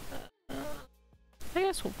 I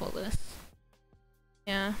guess we'll pull this.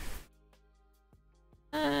 Yeah.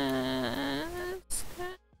 That's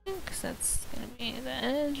good, because that's gonna be the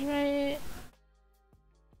edge, right?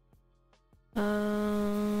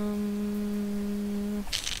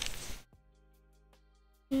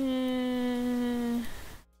 Yeah,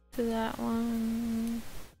 to that one.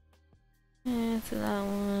 Yeah, to that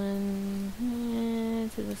one. Yeah,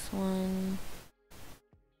 to this one.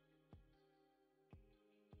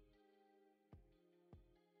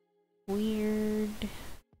 Weird.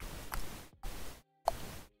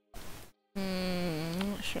 I'm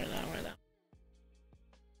not sure that where that.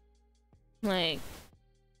 Like.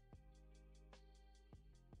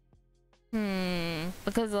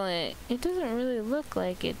 Because like it doesn't really look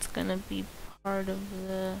like it's gonna be part of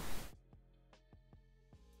the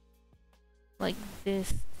like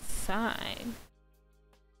this side.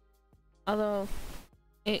 Although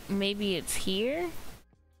it maybe it's here.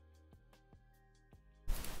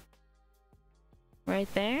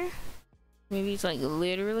 Right there. Maybe it's like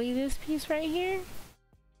literally this piece right here.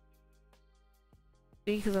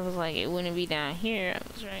 Because I was like, it wouldn't be down here. I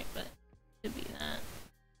was right, but it could be that.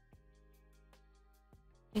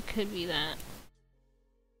 It could be that.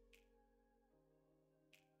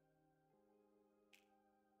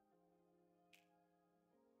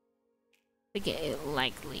 To get it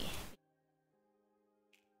likely.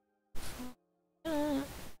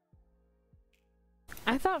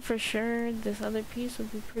 I thought for sure this other piece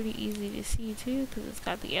would be pretty easy to see too, because it's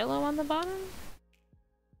got the yellow on the bottom.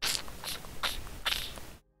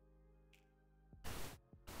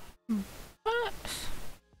 But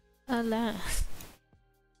alas.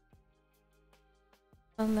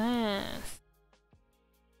 Alas.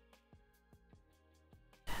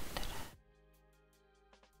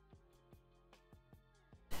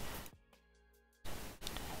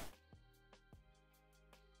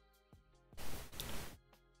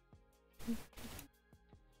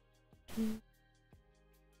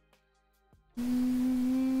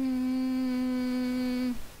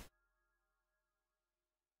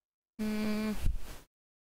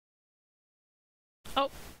 Oh,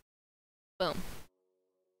 boom.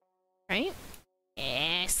 Right?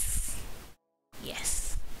 Yes.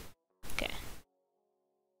 Yes. Okay.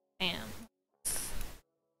 Bam.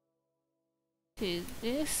 Do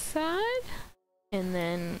this side, and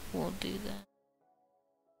then we'll do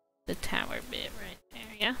the tower bit right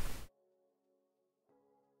there. Yeah.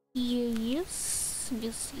 Yeah, yes.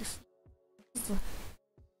 Yes, yes.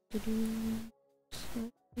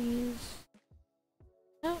 Please.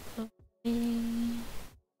 Out of me.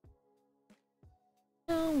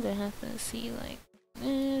 I'm gonna have to see like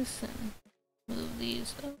this and move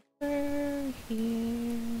these over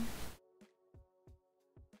here.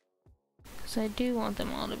 Cause I do want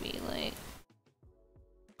them all to be like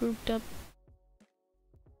grouped up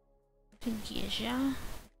Genshin.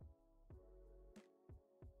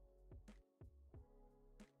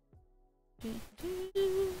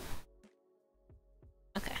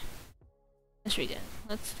 Okay. Let's read it.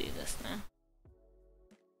 Let's do this now.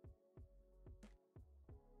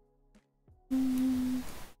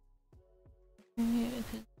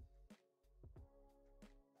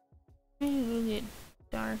 Maybe it'll get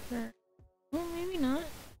darker. Well, maybe not.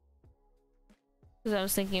 Because I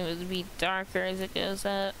was thinking it would be darker as it goes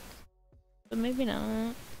up. But maybe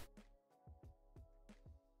not.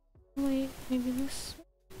 Wait, maybe this one?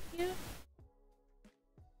 Yeah.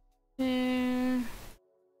 There.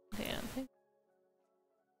 Okay, I don't think.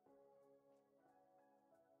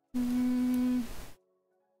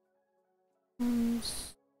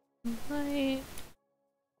 Light.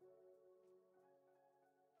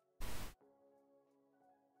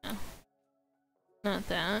 No. Not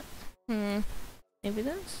that. Maybe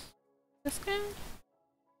this? This guy?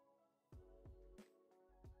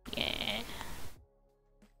 Yeah.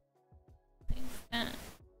 I think that.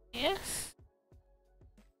 Yes.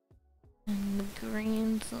 And the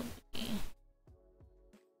greens will be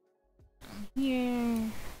down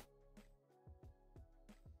here.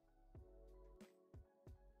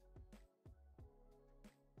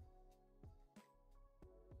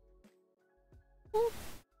 Ooh.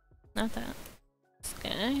 Not that. This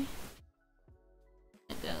guy.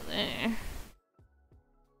 Go there.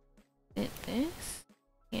 Hit this.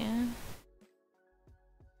 Yeah.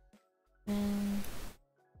 And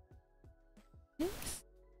this.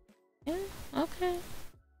 Yeah. Okay.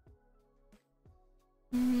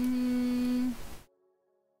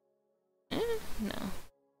 No.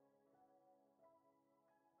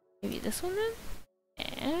 Maybe this one then?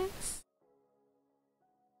 Yes.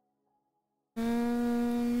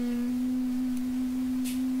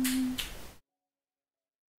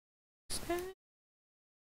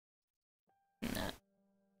 No.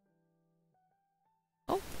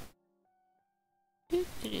 Oh.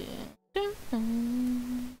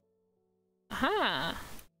 Aha.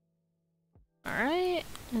 Alright.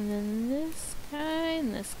 And then this guy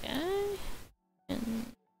and this guy. And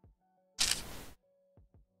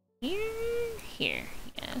here.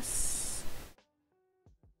 Yes.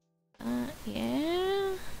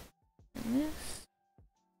 Yeah. And this.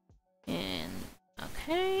 And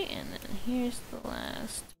okay. And then here's the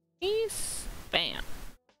last piece. Bam.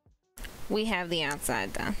 We have the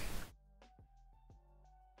outside done.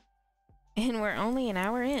 And we're only an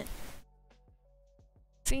hour in.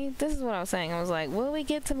 See, this is what I was saying. I was like, will we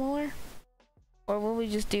get to more? Or will we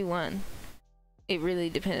just do one? It really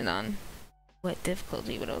depended on what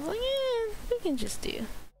difficulty, but I was like, yeah, we can just do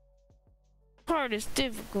hardest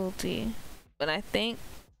difficulty. But I think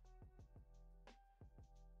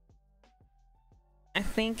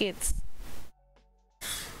it's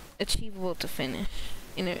achievable to finish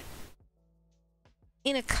in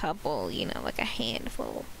a couple, you know, like a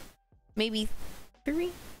handful, maybe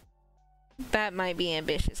 3. That might be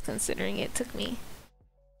ambitious considering it took me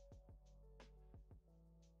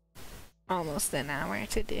almost an hour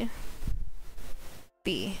to do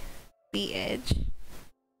the edge.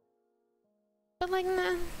 But like,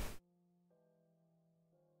 nah,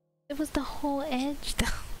 it was the whole edge though.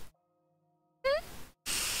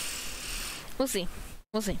 We'll see.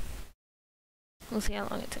 We'll see how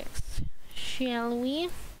long it takes. Shall we?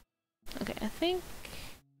 Okay, I think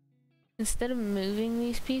instead of moving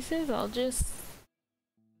these pieces, I'll just...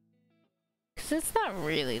 Because it's not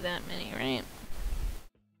really that many, right?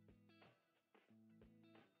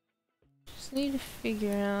 Just need to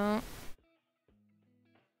figure out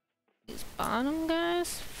these bottom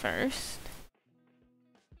guys first.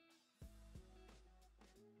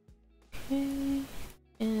 Okay,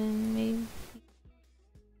 and maybe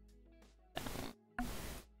that one.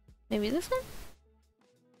 Maybe this one?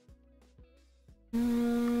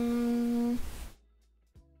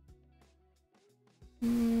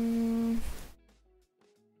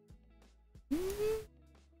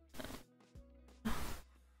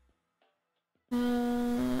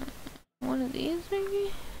 One of these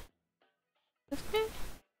maybe? This guy?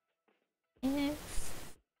 Yes.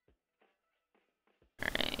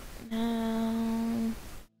 Alright, now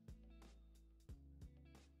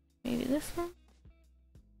maybe this one?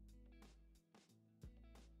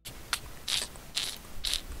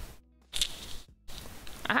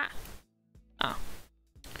 Aha! Oh.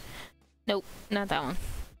 Nope, not that one.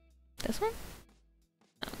 This one?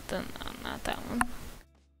 No, not that one.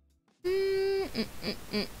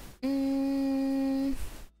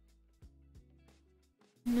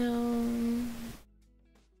 No.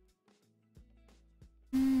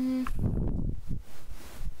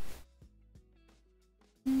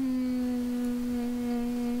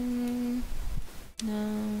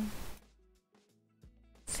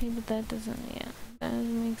 See, but that doesn't, yeah, that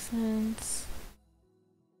doesn't make sense.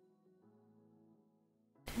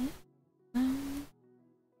 Okay.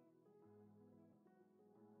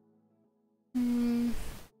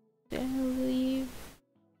 Did I leave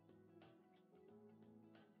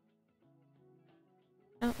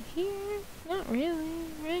out here? Not really,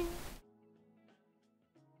 right?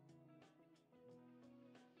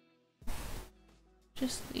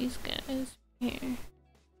 Just these guys here.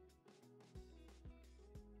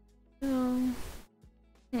 So,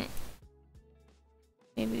 maybe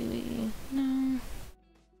we, no.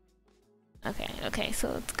 Okay,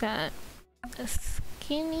 so it's got a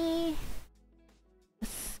skinny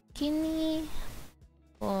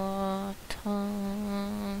bottom.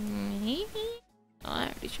 Oh, I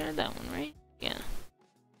already tried that one, right? Yeah.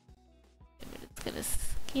 Okay, but it's got a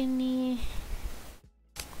skinny.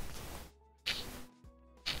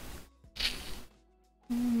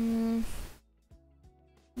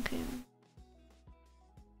 Okay.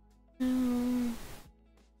 No.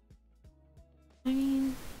 I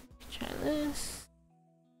mean, try this.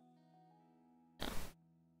 No.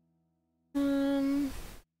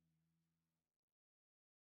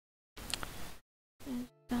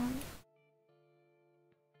 Down.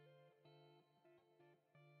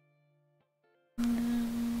 No.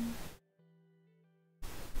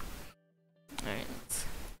 Alright, let's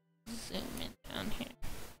zoom in down here.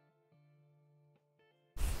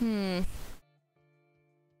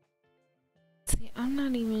 See, I'm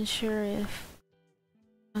not even sure if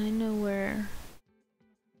I know where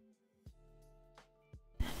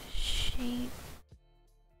that shape.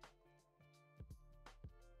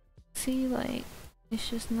 See, like, it's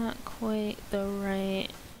just not quite the right,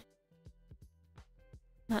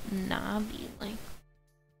 not knobby, like,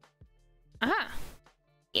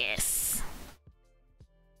 yes.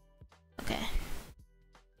 Okay.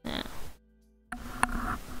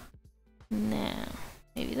 Now,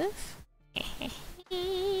 maybe this? Okay.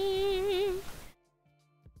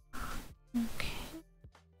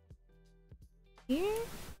 Here?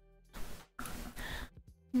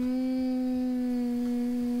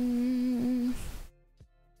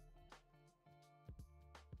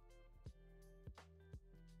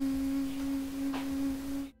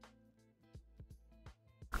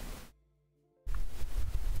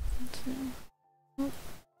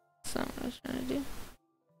 That's not what I was trying to do.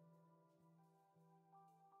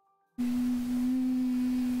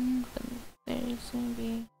 But there's gonna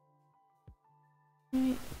be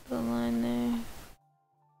right the line there.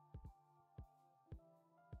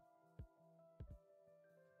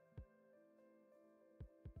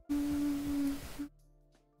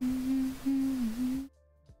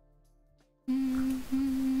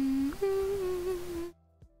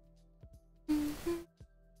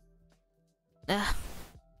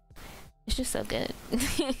 It's just so good.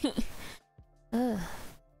 Ugh.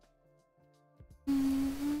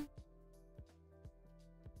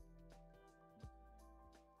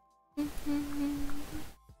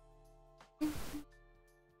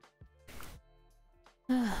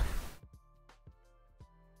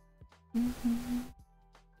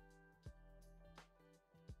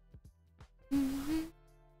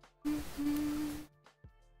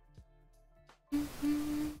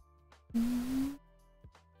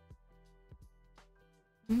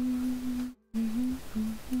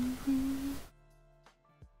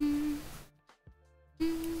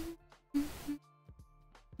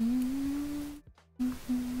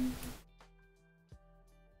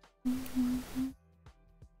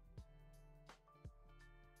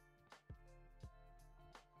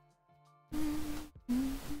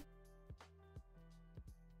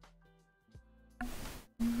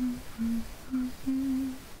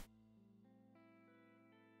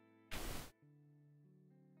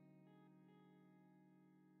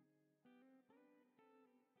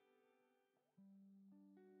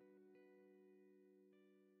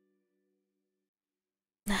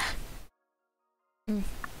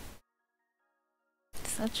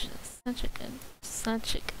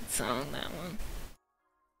 Such a good song, that one.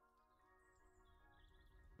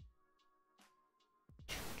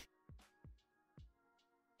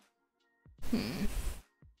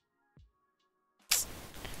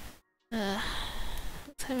 I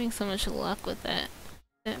was having so much luck with that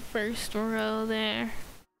first row there.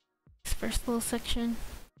 This first little section.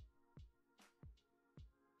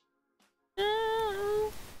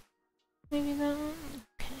 Maybe that one?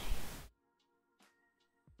 Okay.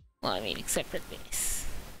 Well, I mean, except for this.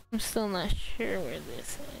 I'm still not sure where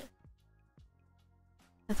this is.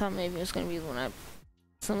 I thought maybe it was gonna be the one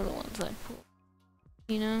some of the ones I pulled.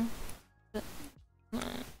 You know? But not.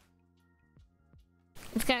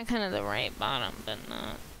 It's got kind of the right bottom, but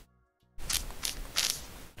not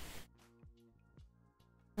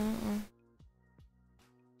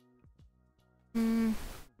Hmm.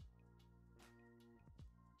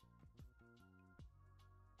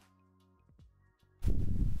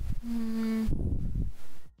 Hmm.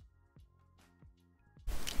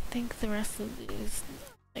 I think the rest of these,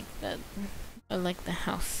 like that, or like the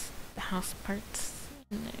house parts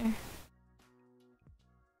in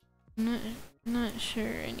there. Not sure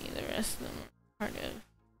any of the rest of them are part of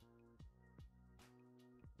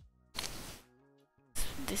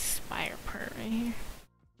this spire part right here.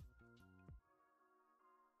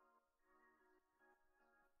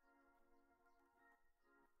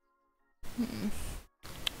 Hmm.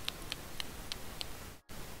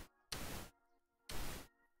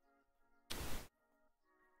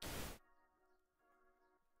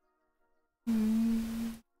 Hmm.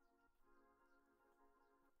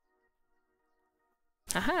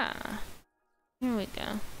 Aha! Here we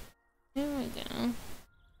go. Here we go.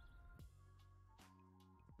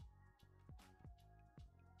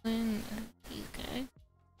 Then these guys.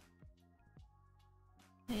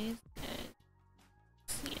 These guys.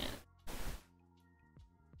 Yeah.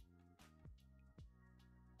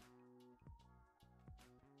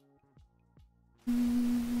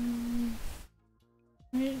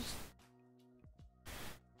 Where's...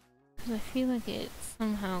 Cause I feel like it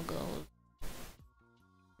somehow goes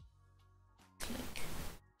like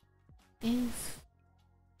this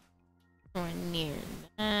or near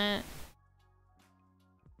that.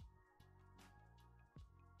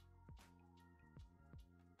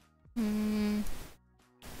 Hmm.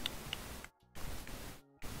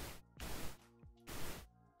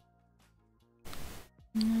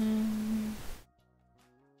 No.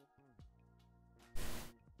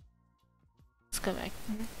 Let's go back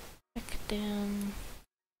down.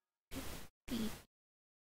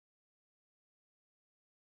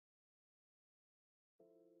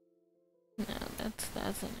 No, that's not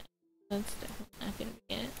it. That's definitely not gonna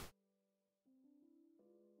be it.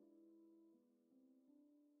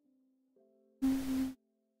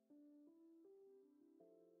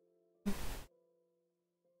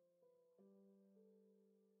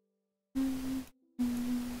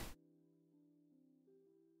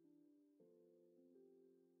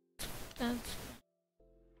 That's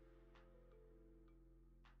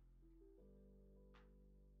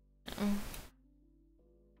no.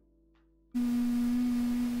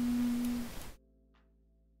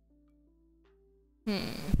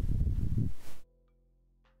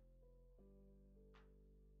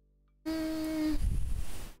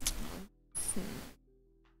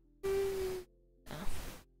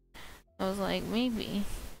 I was like, maybe.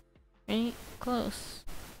 Right? Close.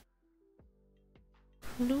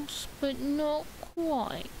 Close, but not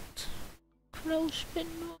quite. Close, but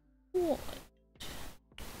not quite.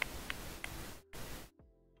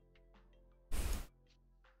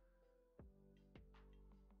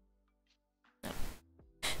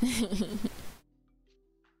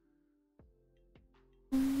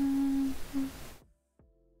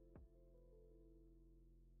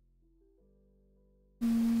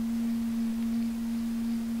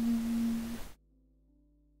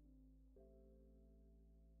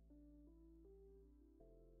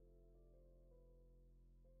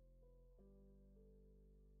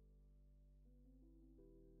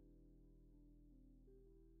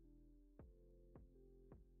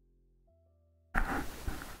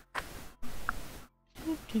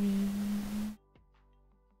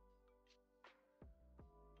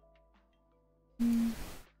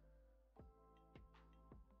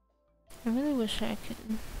 I really wish I could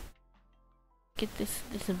get this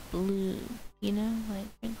blue, you know?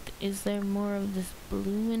 Like, is there more of this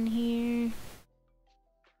blue in here?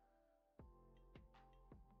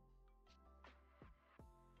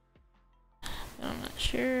 I'm not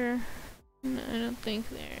sure. No, I don't think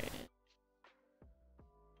there is.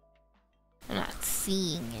 I'm not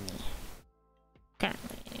seeing any.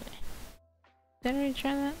 Currently, anyway. Did I already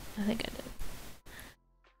try that? I think I did.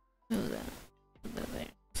 Move that. Put that there.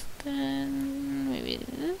 Then maybe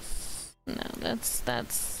this? No, that's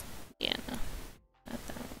yeah, no. Not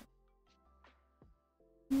that one.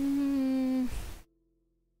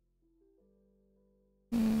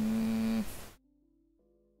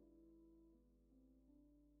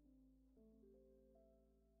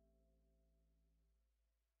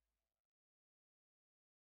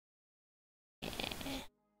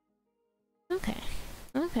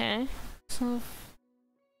 Okay. So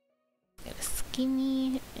got a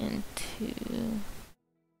skinny and two.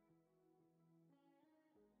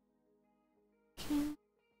 And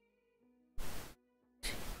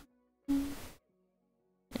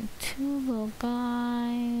two little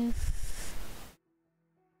guys.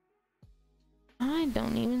 I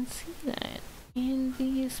don't even see that in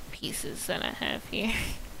these pieces that I have here.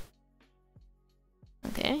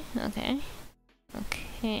 Okay, okay.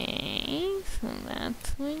 Okay, so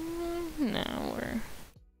that's where now we're...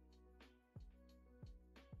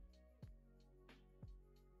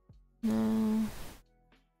 No.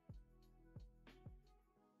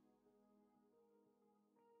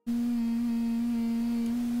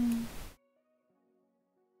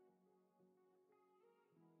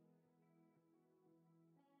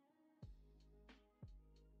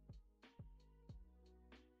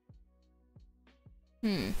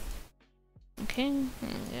 Okay,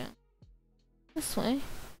 yeah. This way.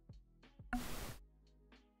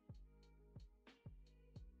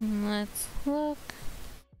 Let's look.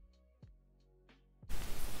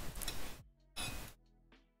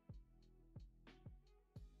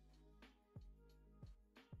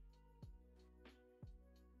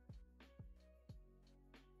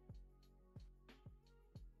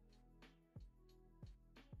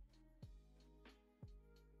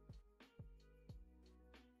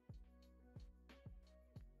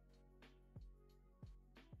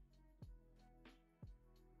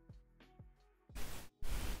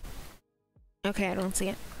 Okay, I don't see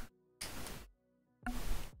it.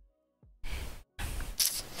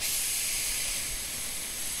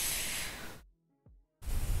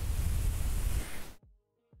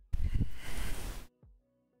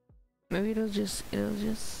 Maybe it'll just...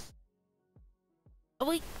 Oh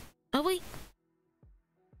wait! Oh wait!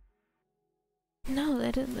 No,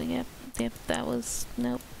 that isn't... Yep, that was...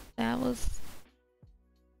 Nope, that was...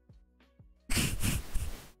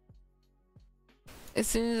 As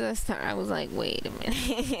soon as I start, I was like, wait a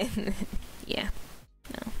minute. Yeah.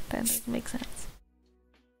 No, that doesn't make sense.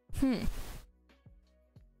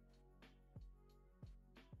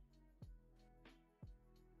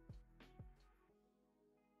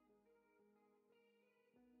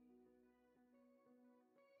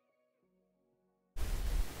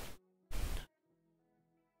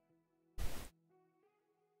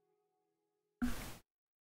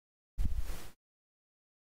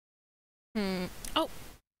 Oh!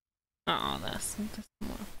 Oh, that's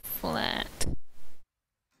more flat.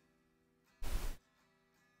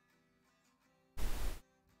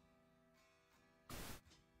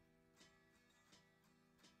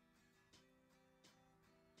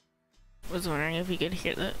 Was wondering if you could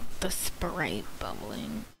hear the Sprite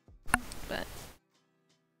bubbling, but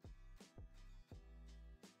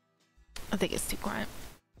I think it's too quiet.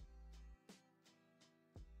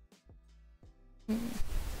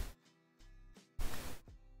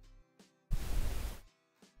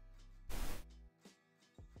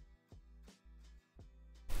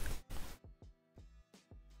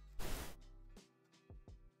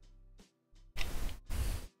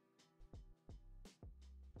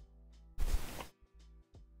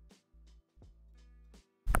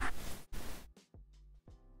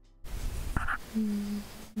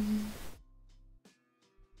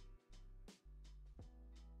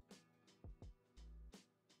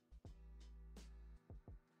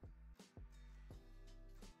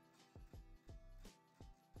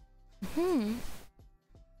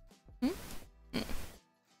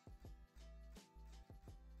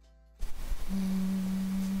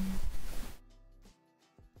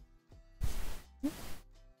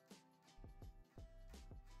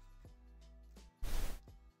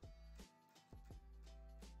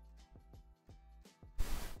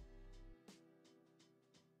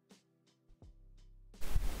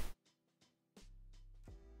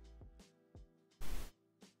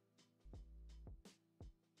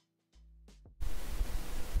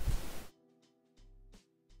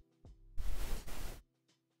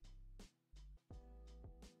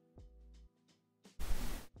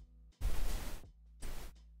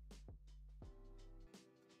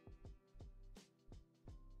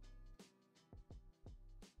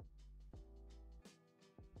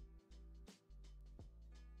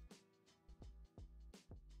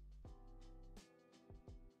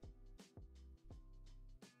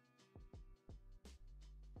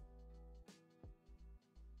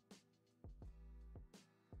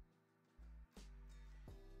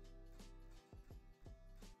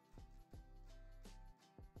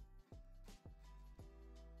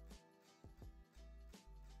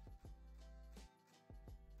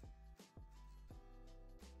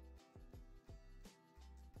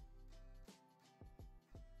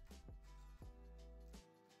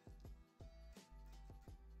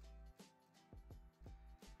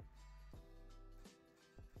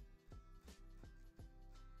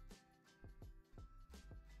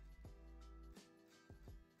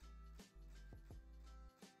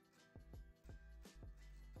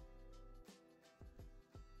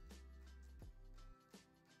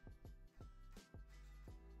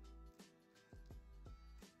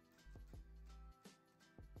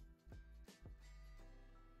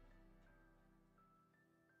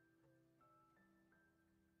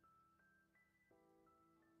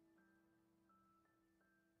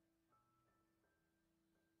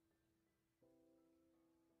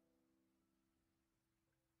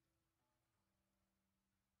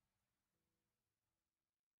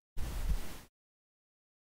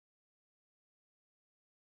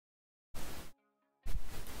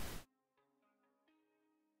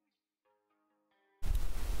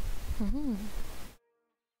 Mhm.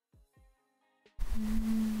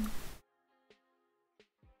 Mm.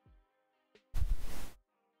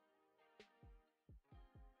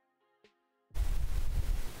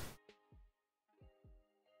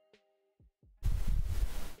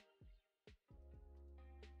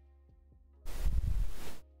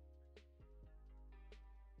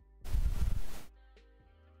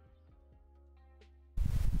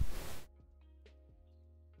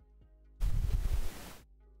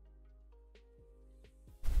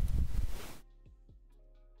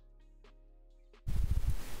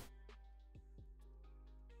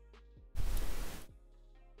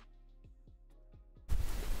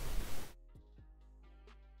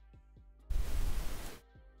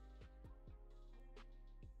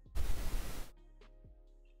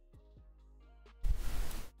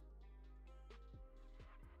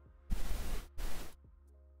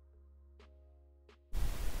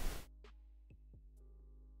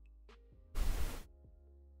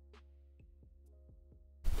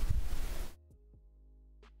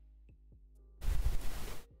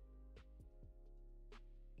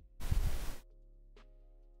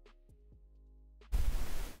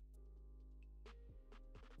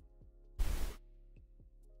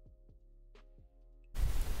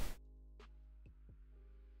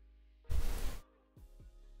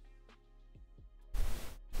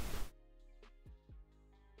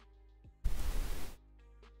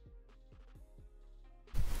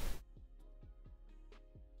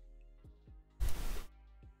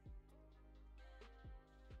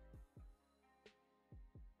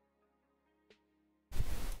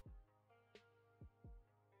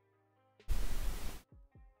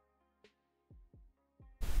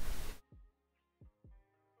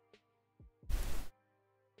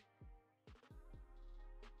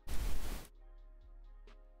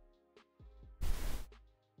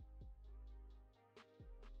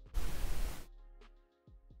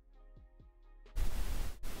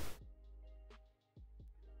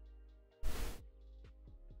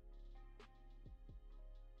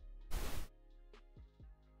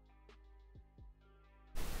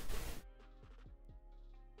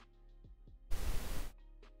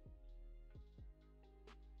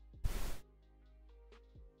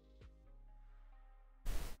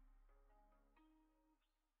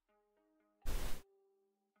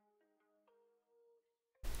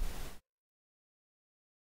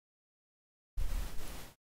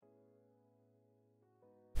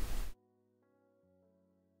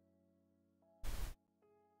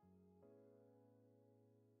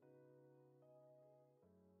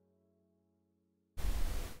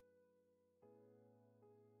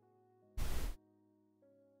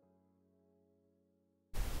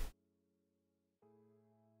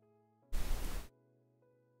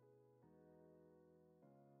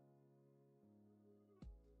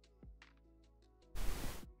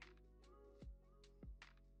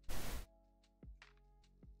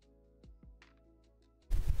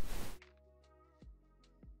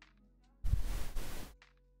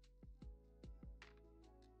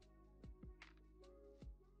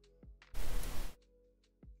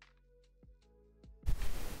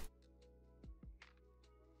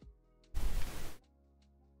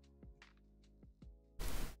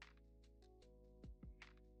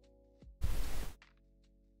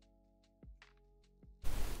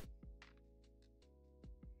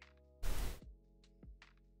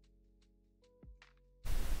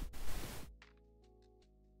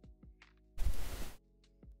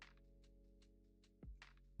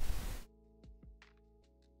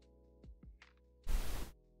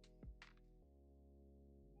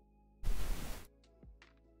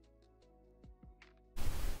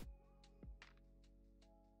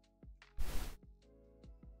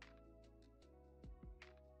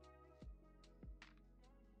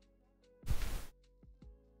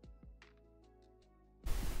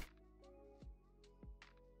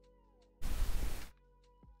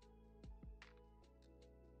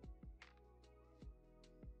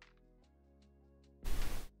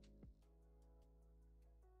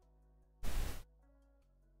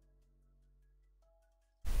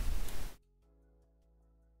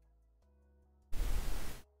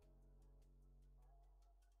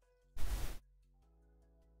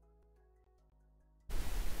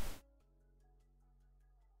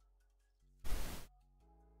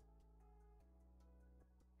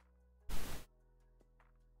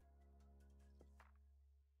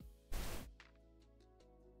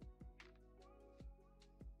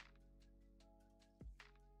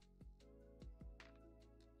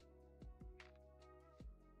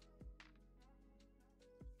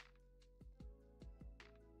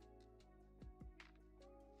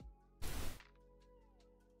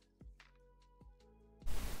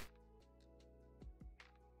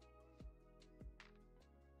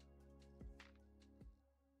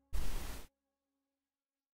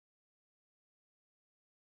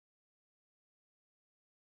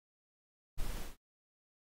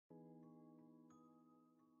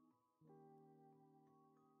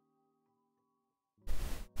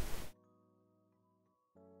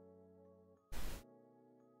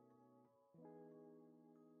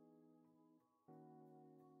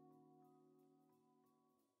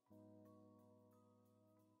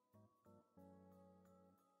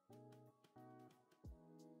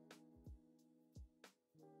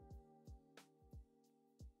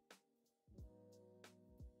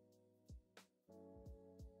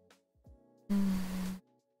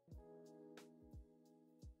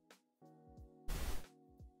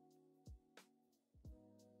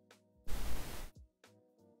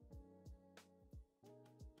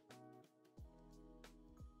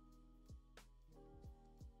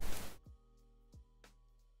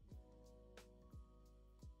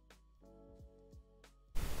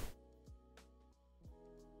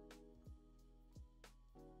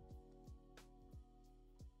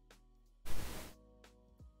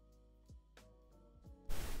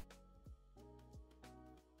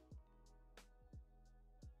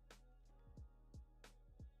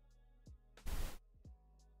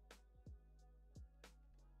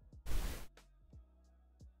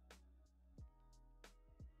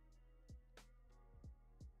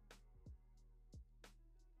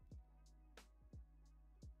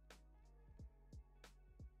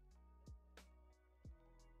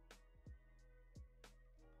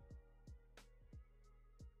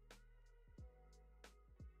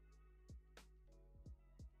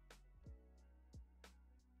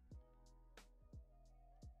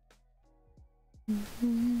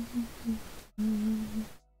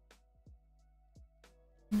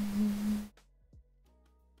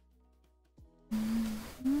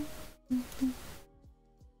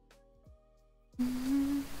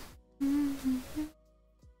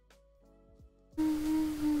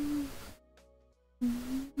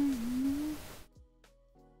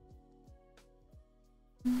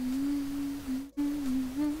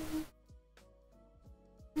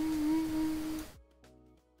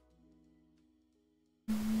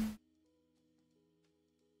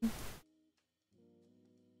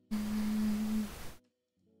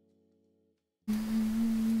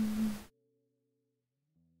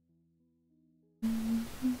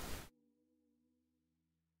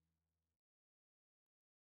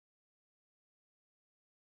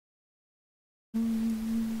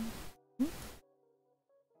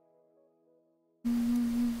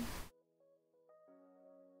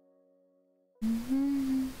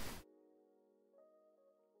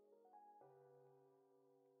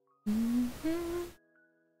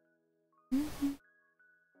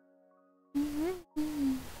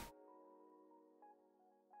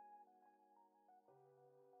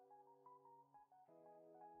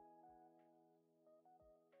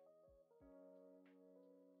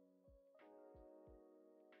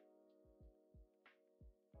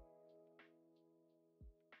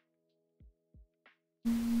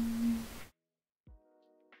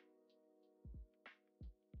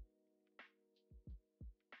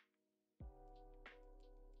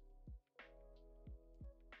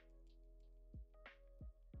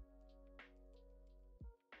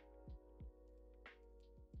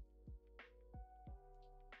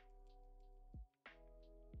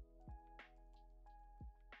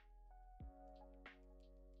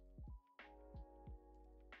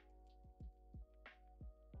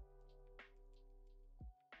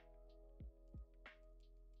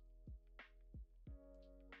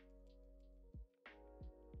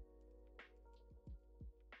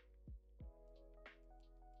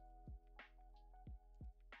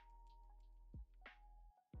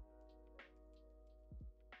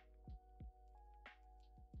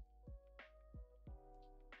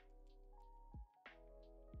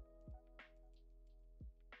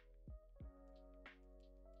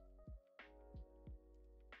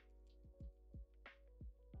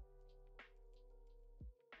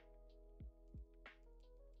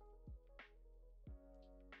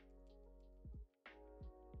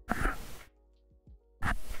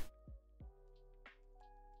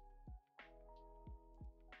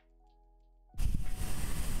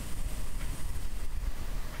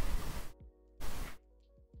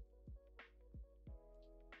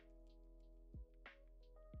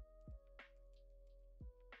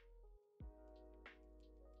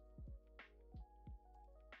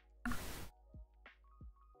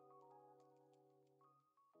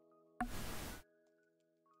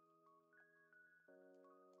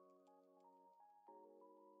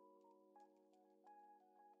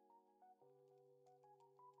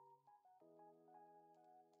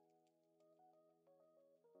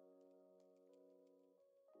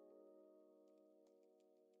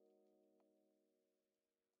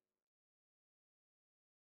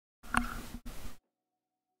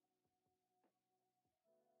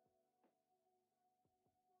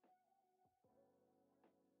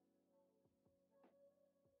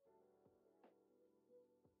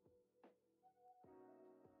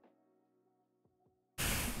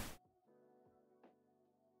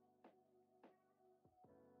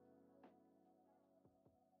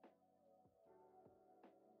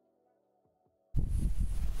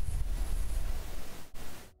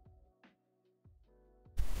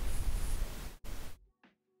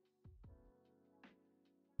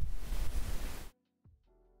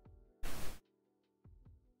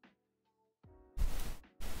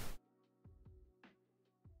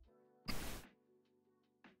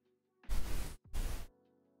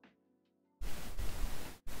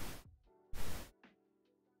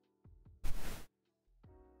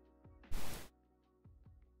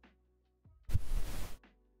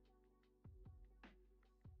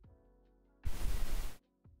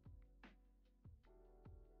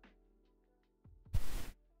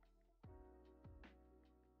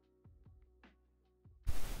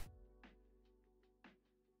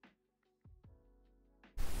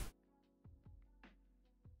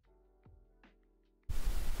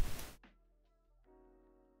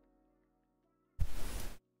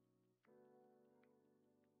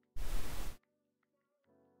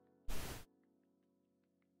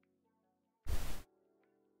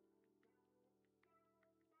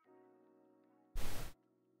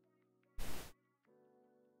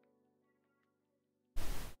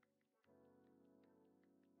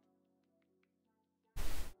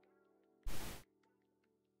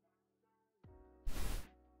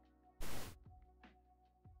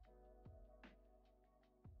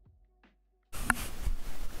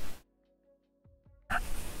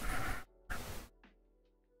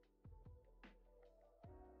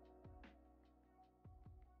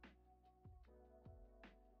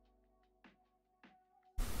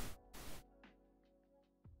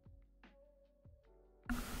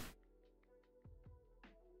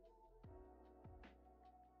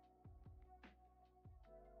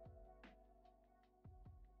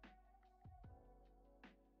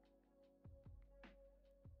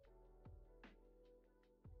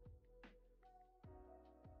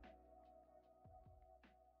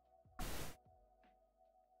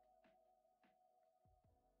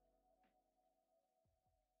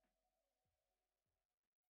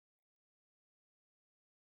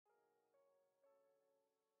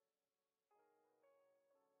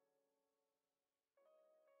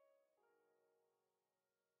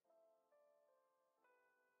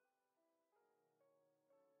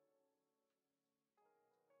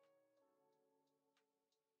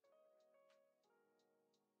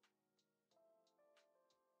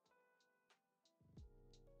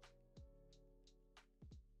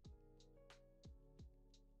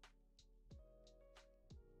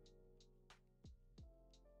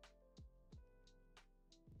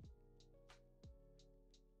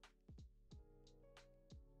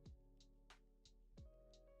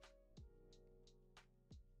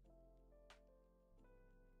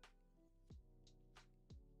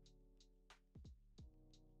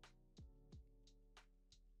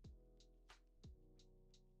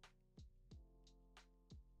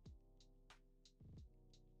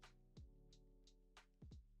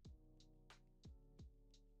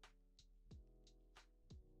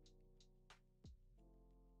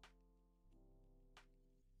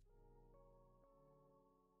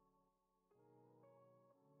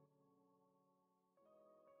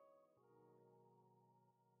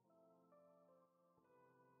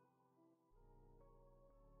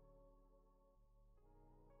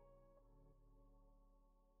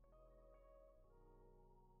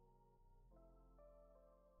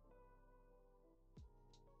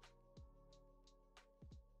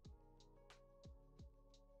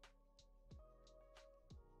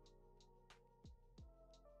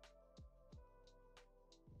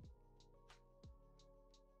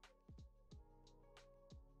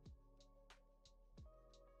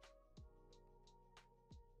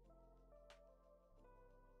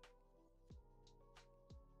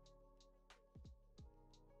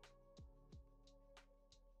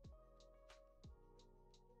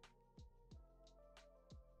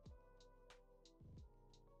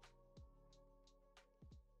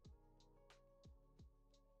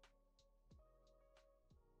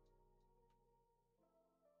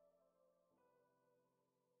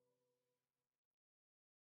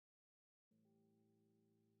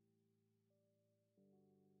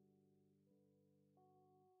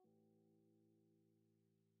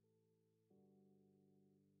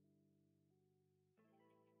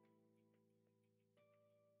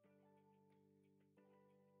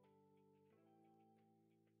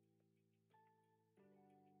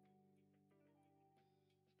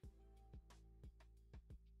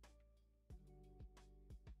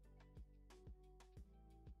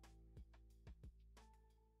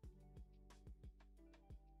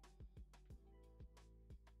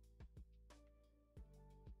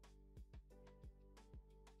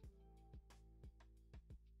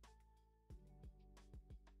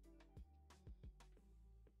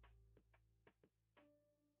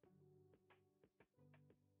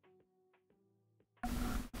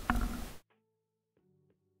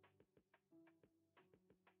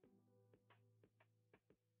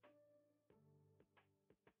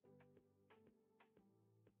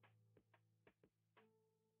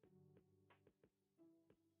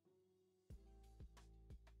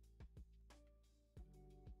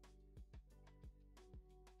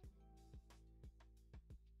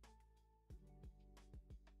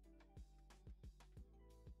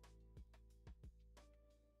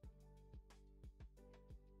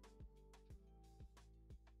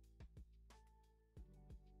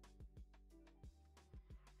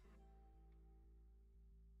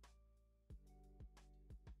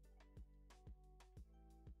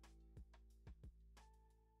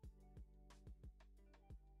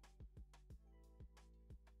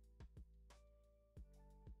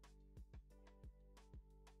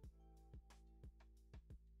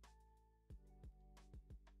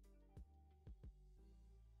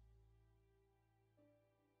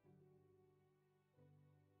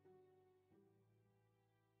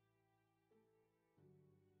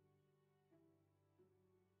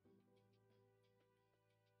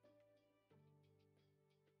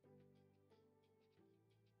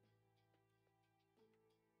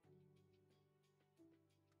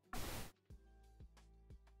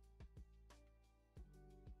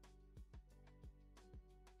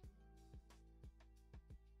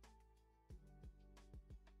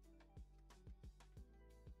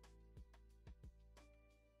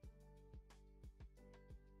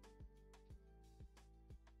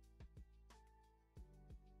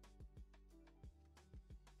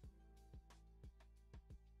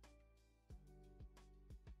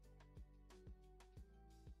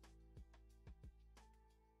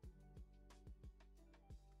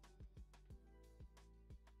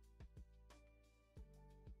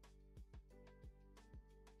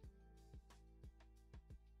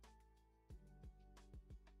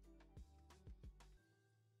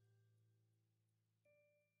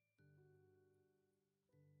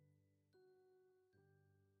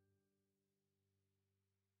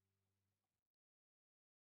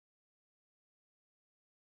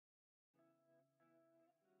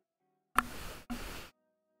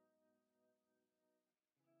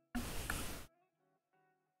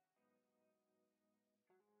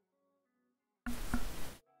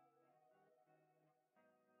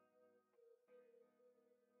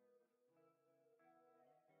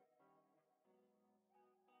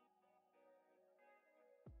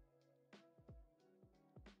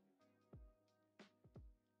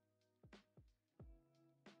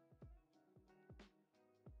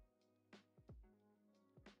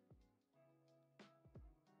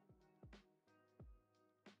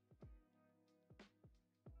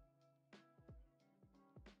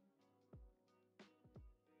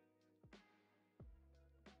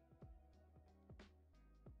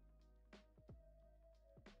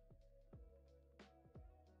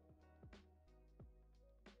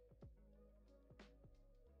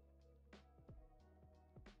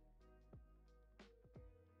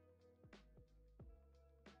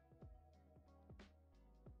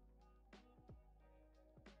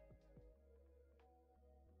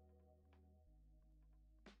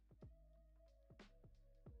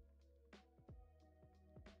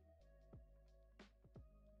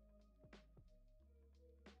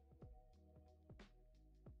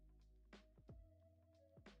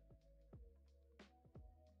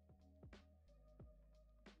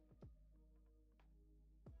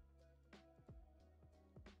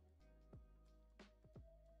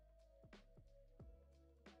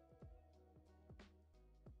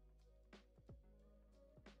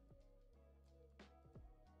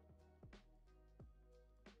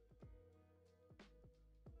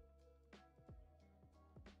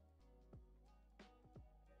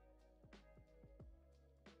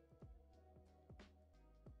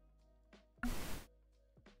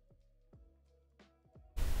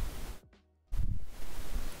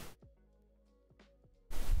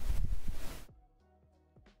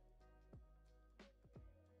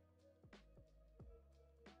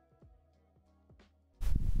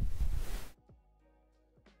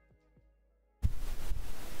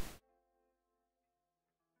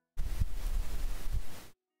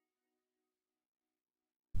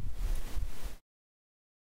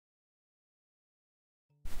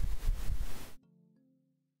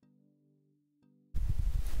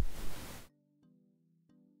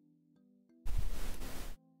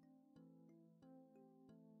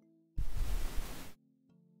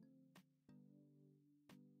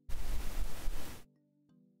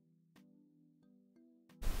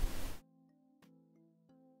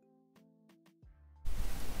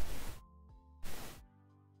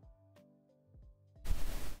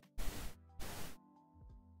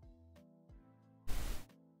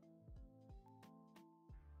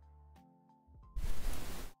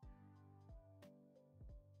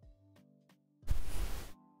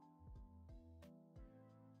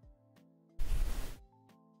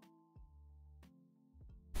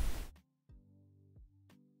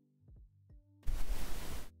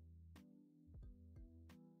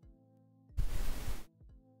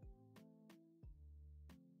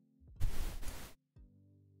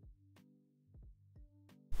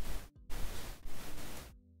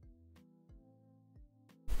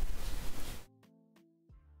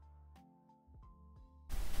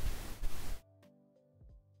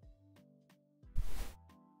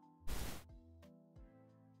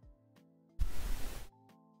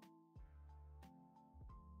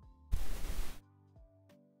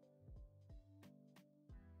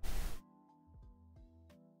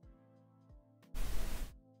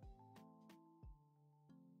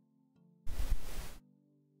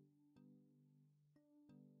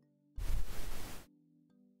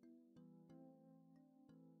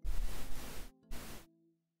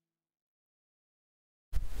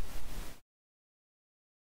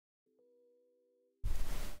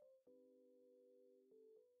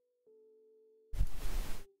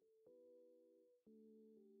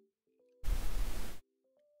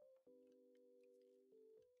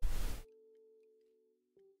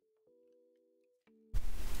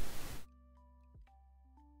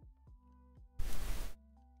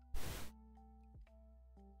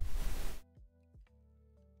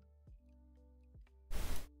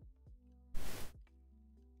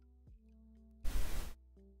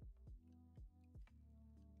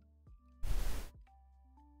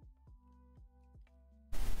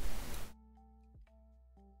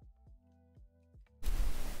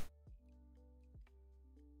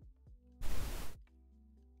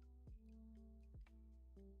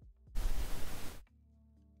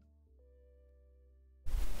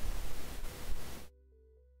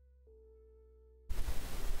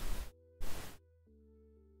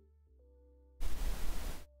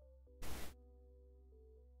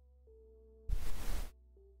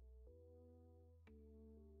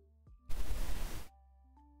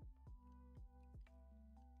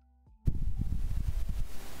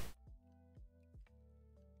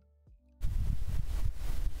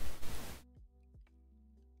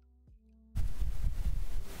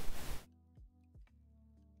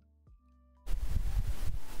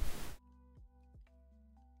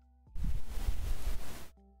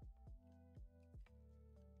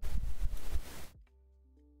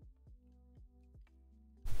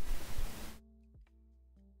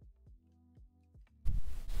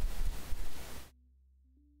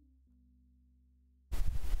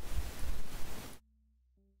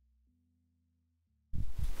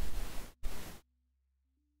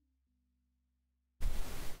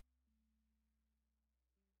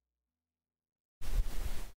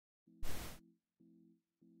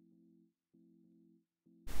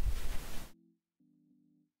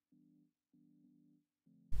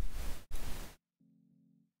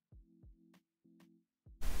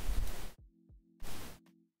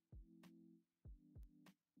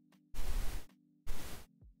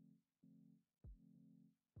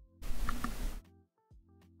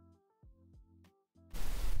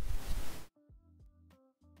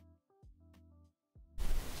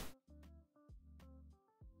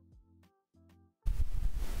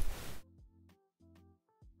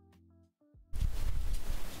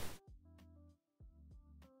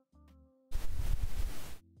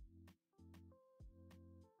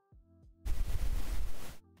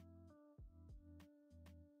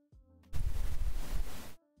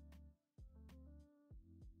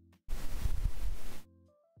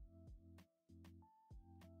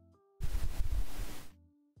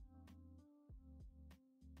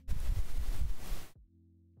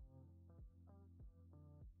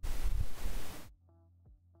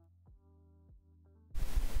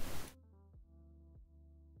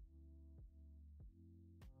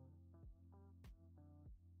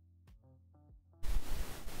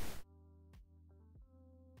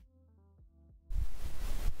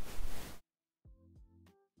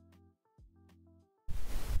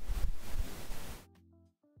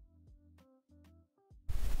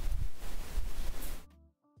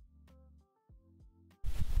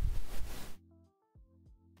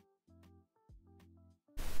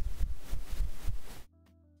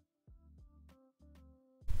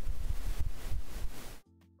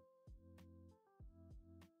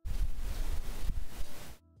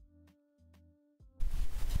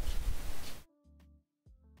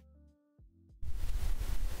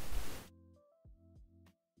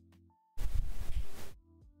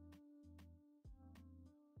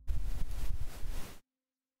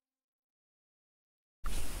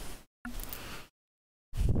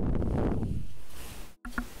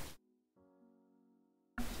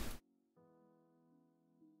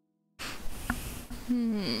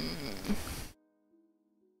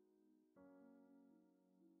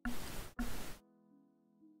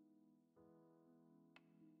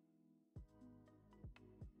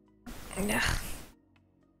 Yeah.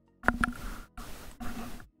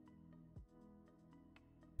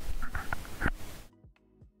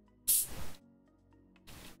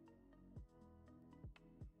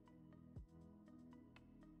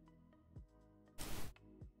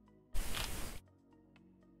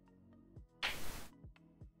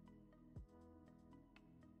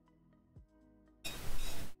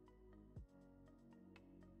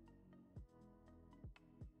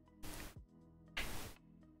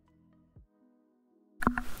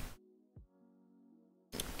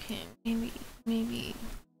 Okay, maybe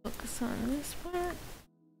focus on this part.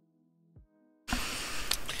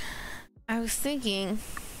 I was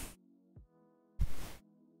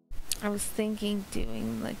thinking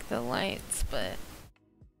doing like the lights, but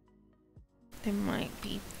there might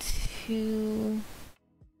be too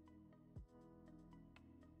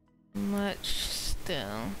much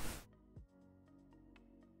still.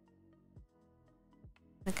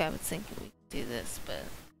 Like I was thinking we could do this, but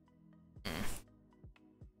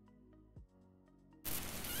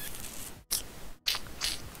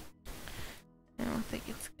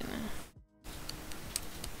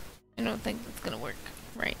I don't think it's gonna work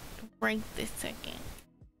right this second.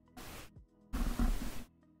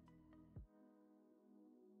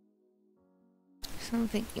 So I'm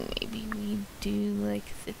thinking maybe we do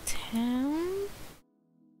like the town.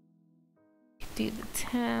 Do the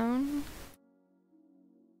town.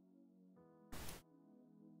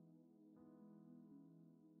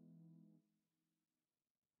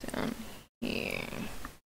 Down here.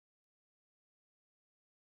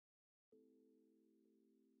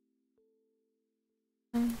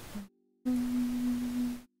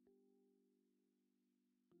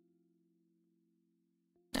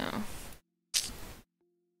 No.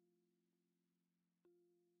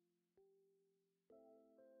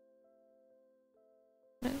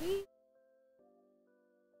 Maybe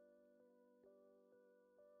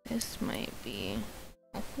this might be.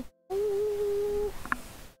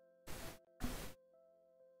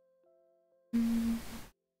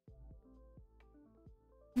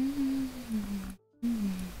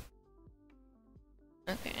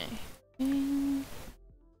 Okay.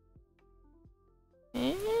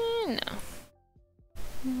 No.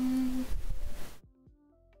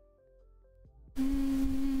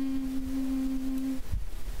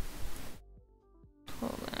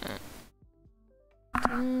 Pull that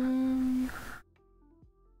down.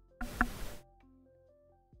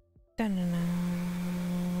 Da-na-na.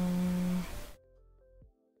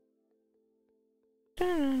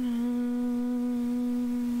 Da-na-na.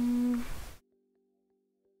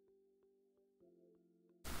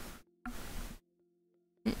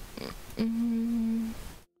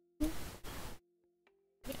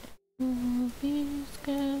 All these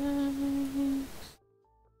guys.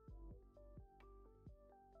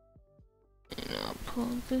 And I'll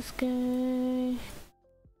pull this guy.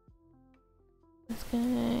 This guy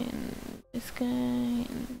and this guy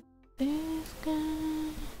and this guy.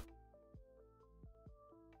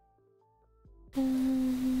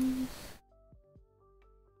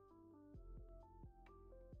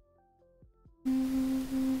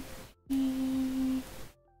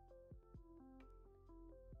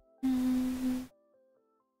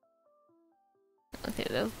 Okay,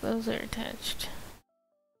 those are attached.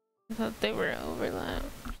 I thought they were overlapped.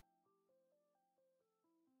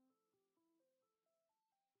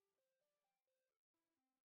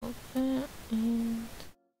 That and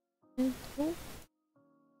this. Oh.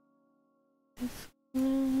 This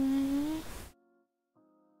one.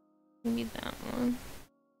 Maybe that one.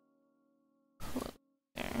 Close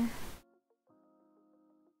there.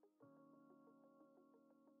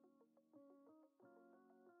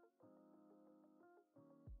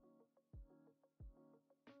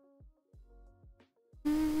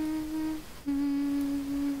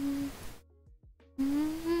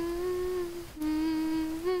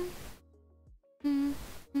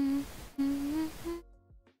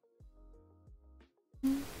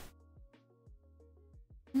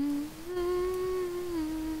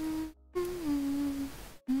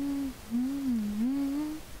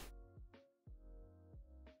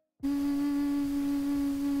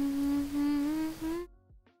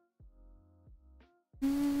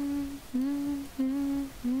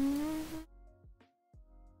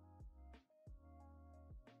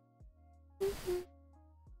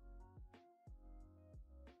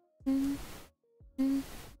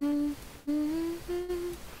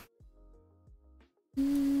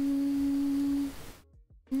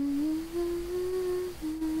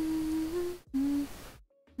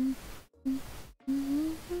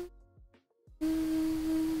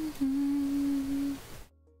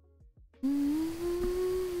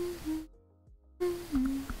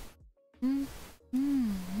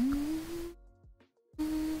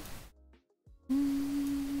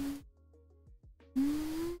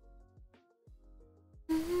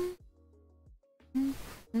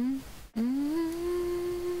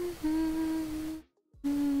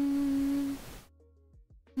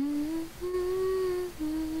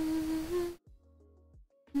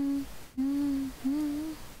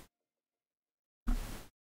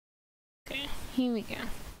 Here we go.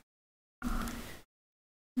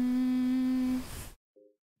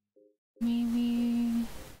 Maybe.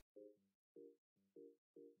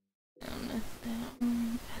 No, not that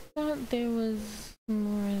one. I thought there was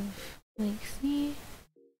more of, like, see?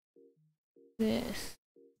 This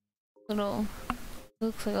little,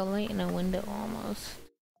 looks like a light in a window almost.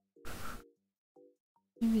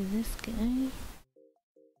 Maybe this guy?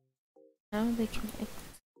 How do they connect?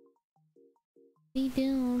 They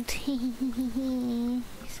don't.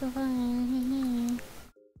 So fun.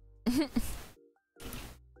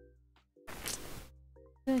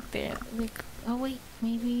 Look there. Like, oh wait,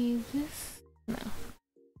 maybe this? No.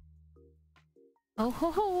 Oh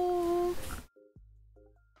ho ho!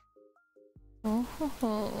 Oh ho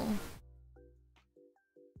ho!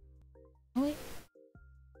 Oh wait.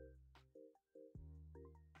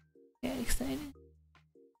 Get excited.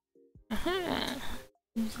 Aha!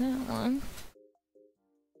 There's that one.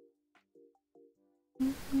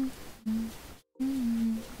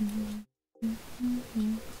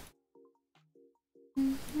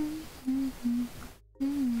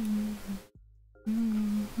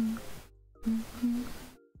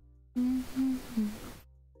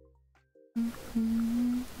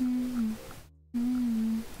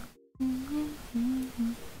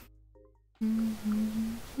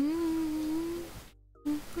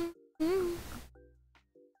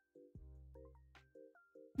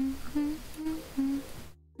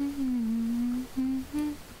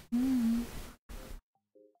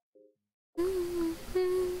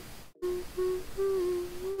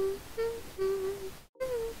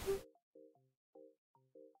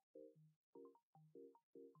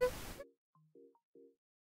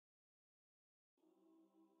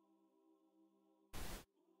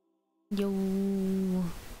 Yo.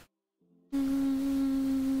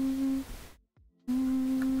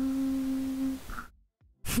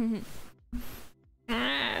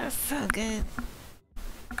 Ah, so good.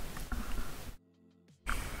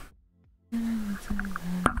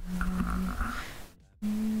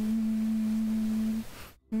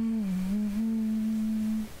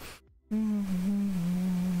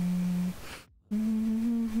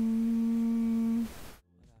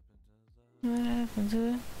 What happened to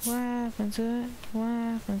it? What happened to it? What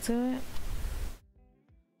happened to it?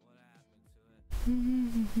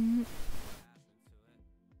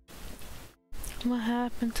 What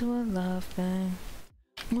happened to a love thing?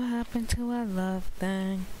 What happened to a love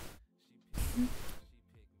thing?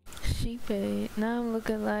 She paid. Now I'm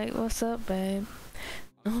looking like, what's up, babe?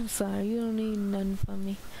 Oh, I'm sorry, you don't need nothing from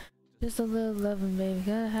me. Just a little loving, baby.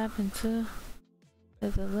 Gotta happen to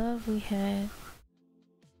the love we had.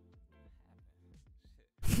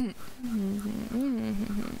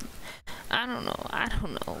 I don't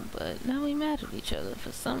know, but now we mad at each other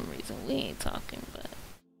for some reason. We ain't talking, but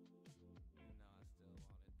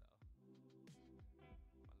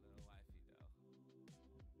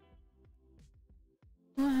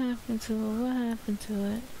what happened to it? What happened to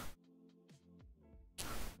it?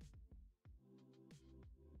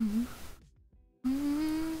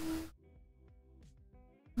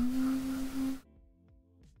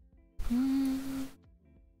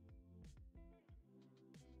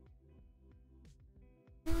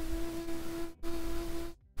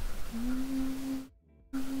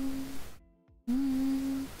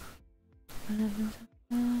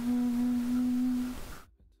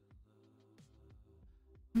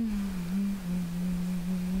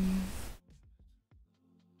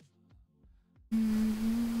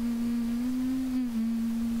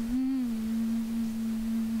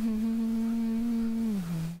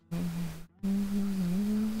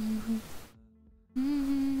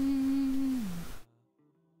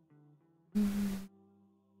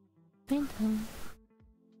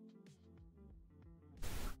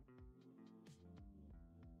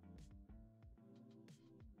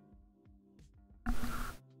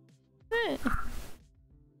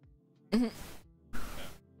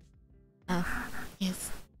 Oh, yes.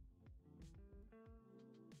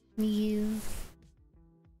 You.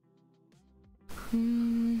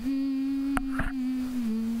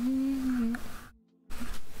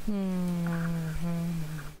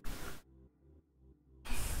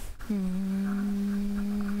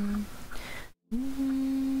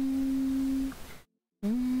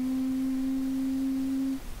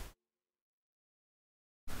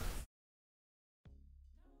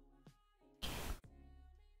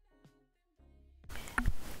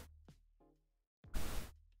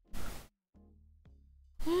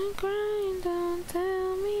 I'm crying, don't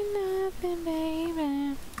tell me nothing,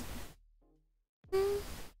 baby.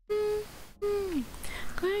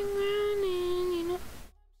 Crying, you know.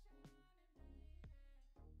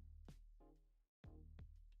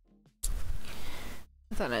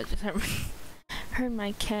 I thought I just heard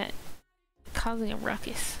my cat causing a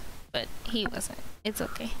ruckus, but he wasn't. It's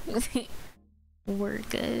okay. We're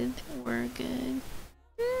good. We're good.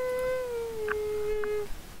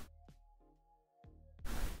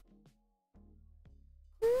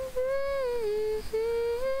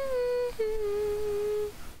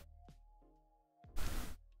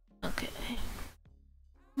 Okay.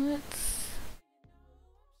 Let's.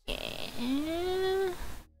 Yeah.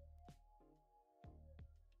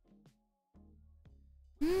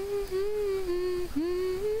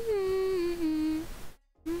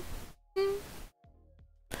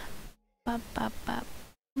 Bop, bop, bop.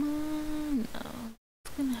 No.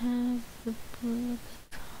 It's gonna have the blue at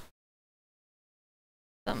the top.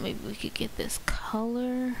 Thought maybe we could get this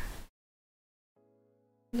color.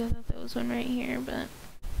 I thought there was one right here, but.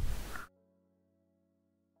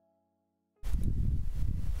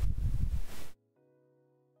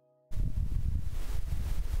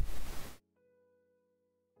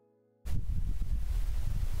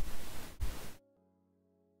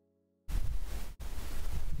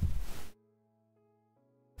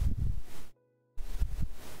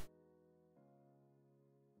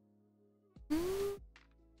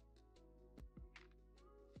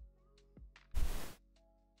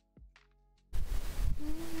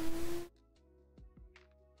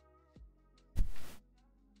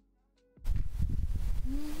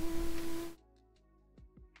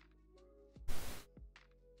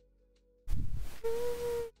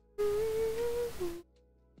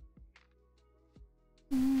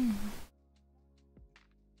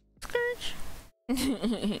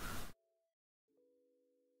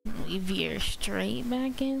 We veer straight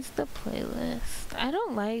back into the playlist. I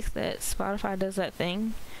don't like that Spotify does that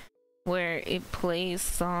thing where it plays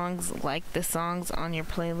songs like the songs on your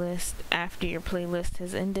playlist after your playlist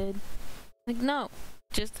has ended. Like, no,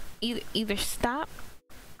 just either stop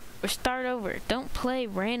or start over. Don't play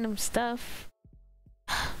random stuff.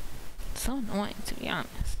 It's so annoying, to be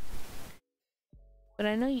honest. But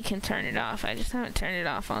I know you can turn it off. I just haven't turned it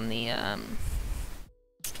off on the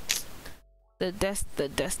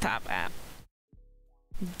desktop app.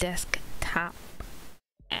 Desktop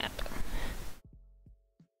app.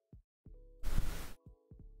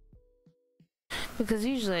 Because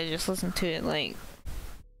usually I just listen to it like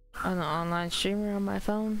on an online streamer on my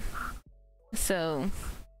phone. So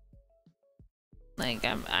like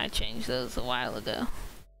I changed those a while ago.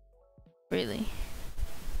 Really.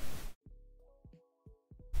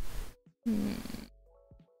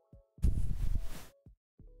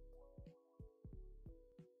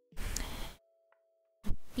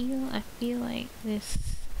 I feel like this,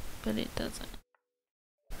 but it doesn't.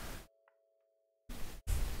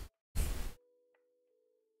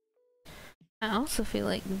 I also feel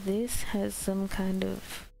like this has some kind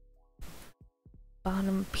of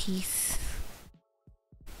bottom piece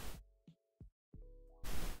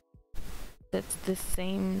that's the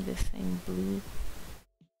same blue.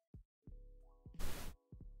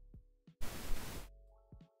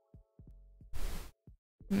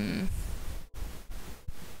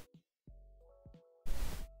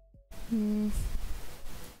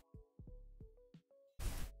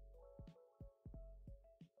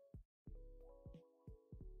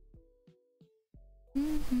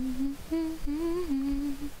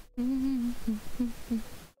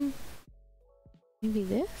 Maybe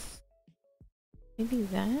this? Maybe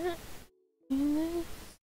that? Maybe this?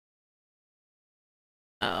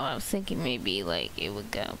 Oh, I was thinking maybe like it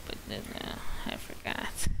would go, but then I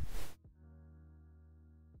forgot.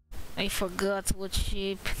 I forgot what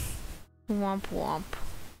shape. Womp womp.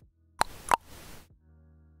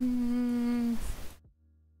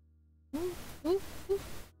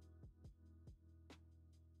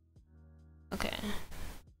 Okay.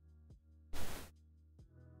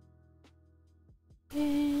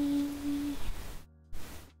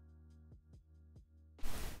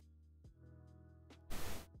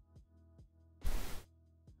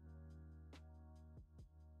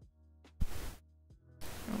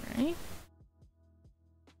 Alright.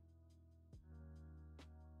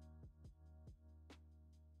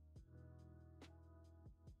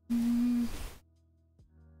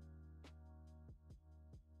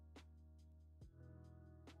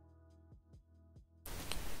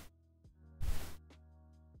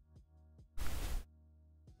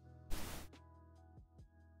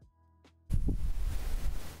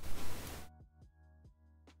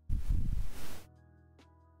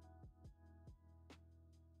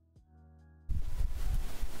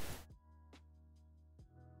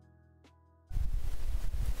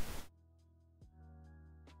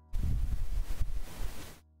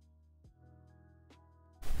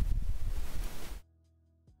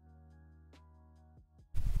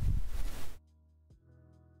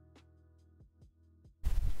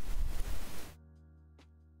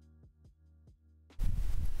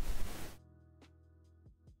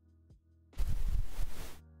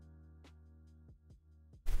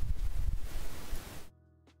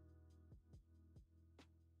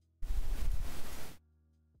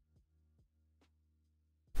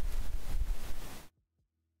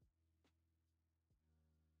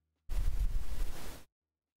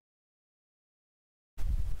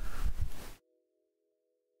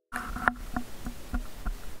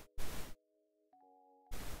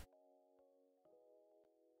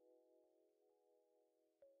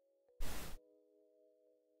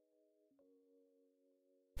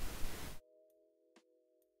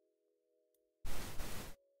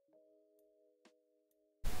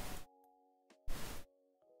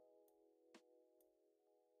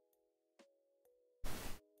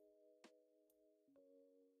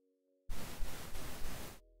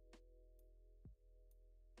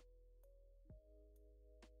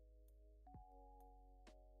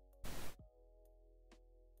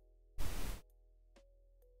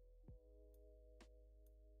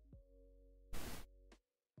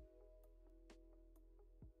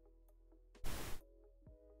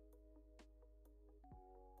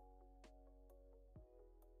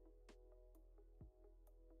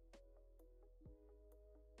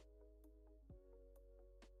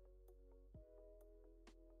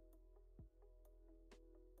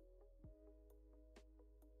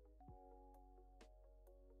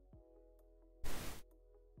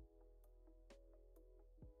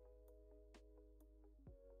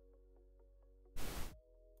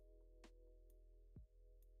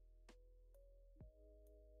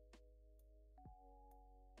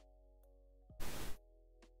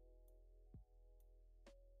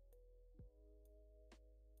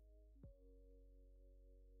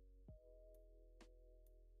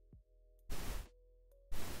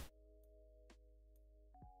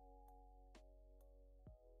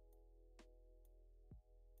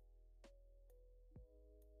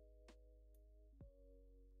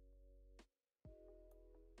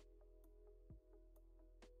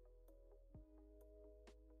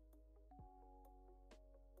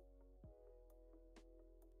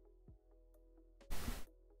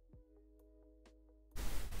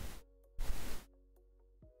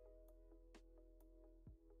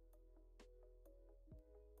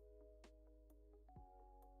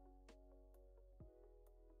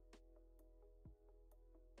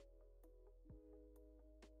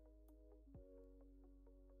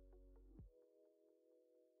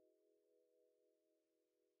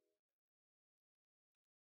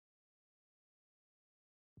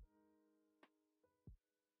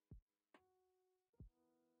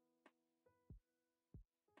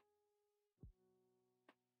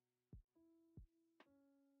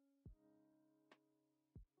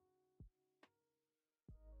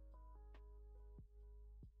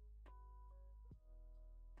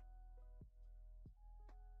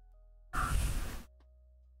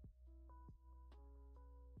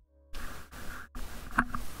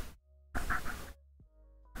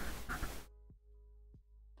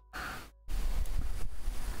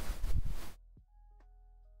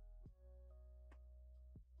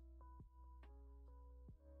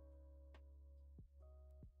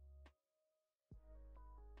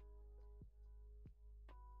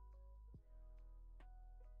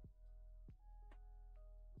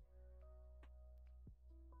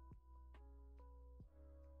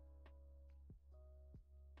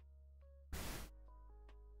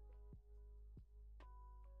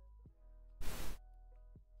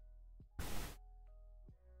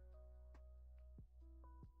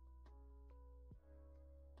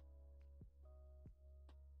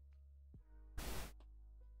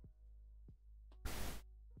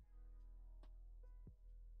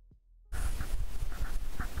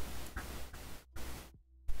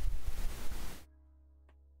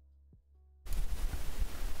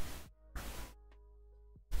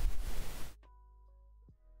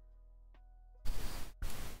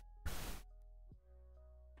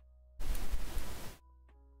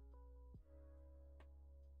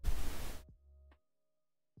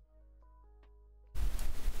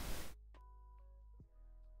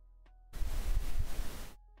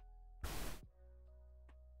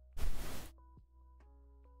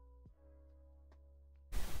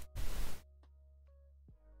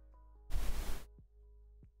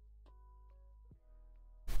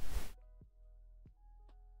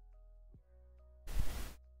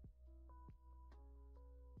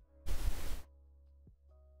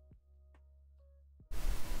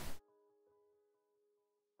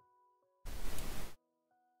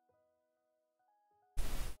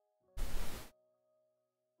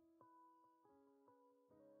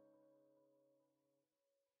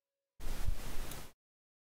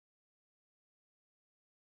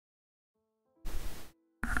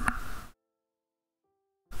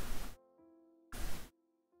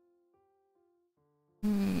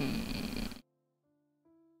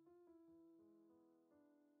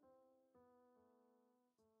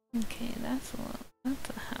 Okay, that's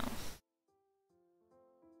a house.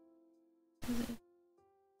 Is it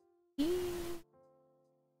here?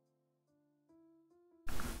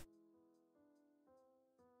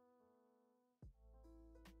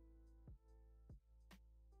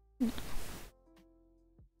 No.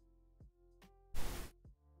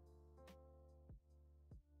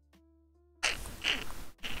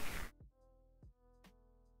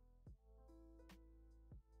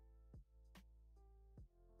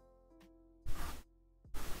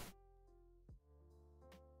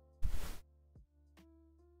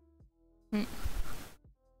 Mm.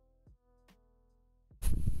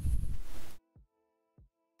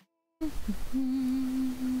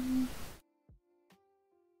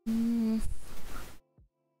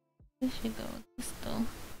 We should go with this though.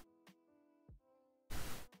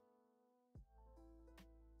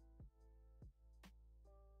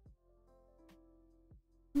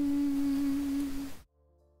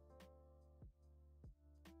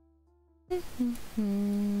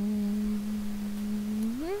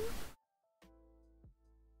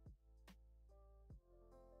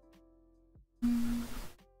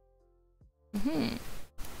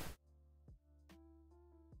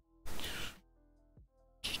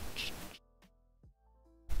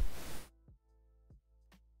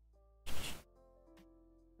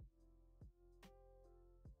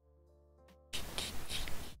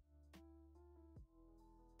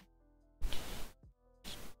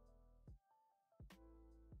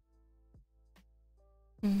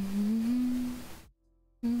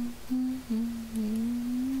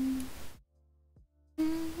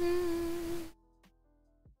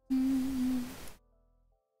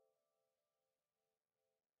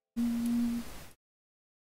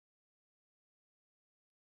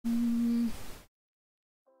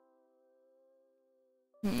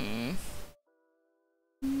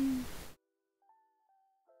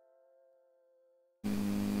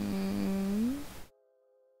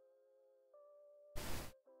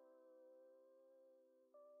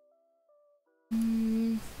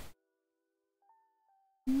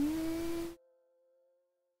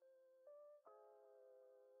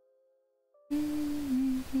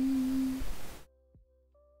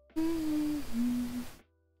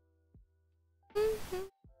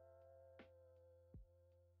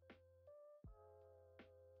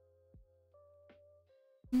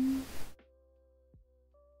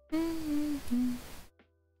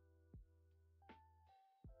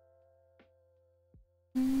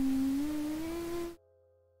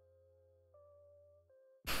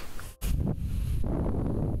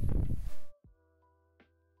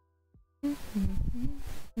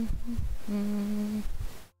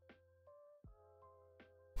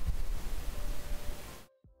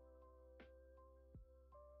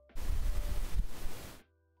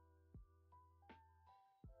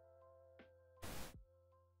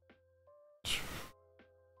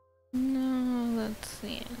 No, let's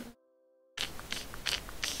see.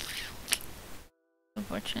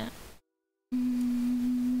 Unfortunate.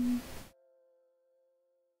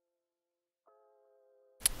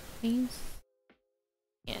 Please.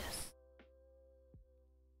 Yes.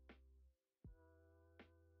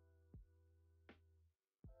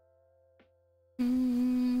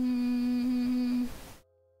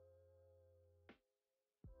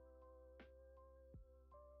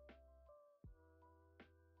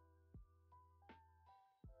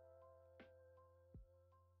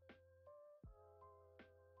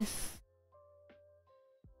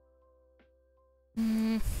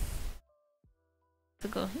 To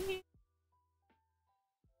go here.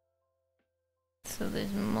 So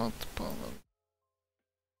there's multiple of,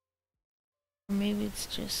 or maybe it's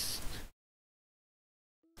just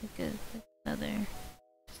like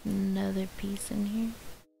another piece in here.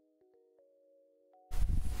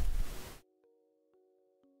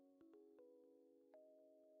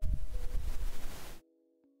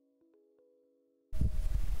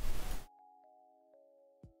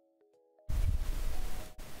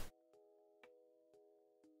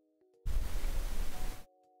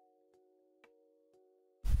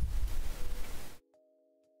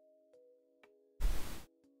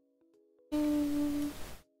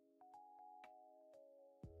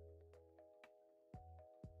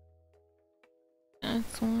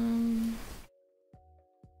 That's one.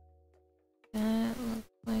 That looks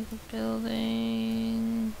like a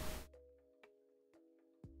building.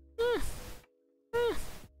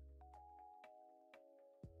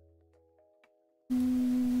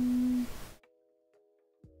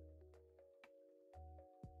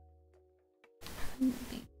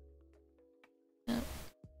 Yep.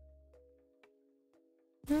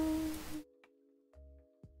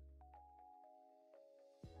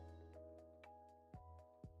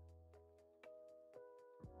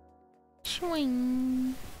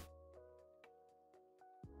 Swing.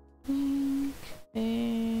 Swing.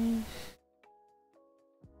 This.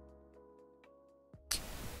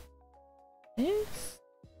 This?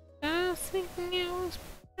 I was thinking it was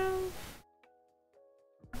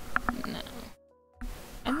no.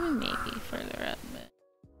 I mean maybe further up, but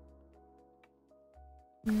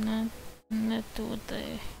not what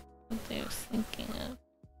they was thinking of.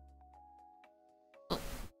 Oh,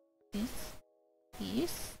 this.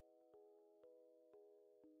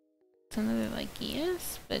 It's another like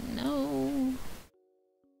yes, but no.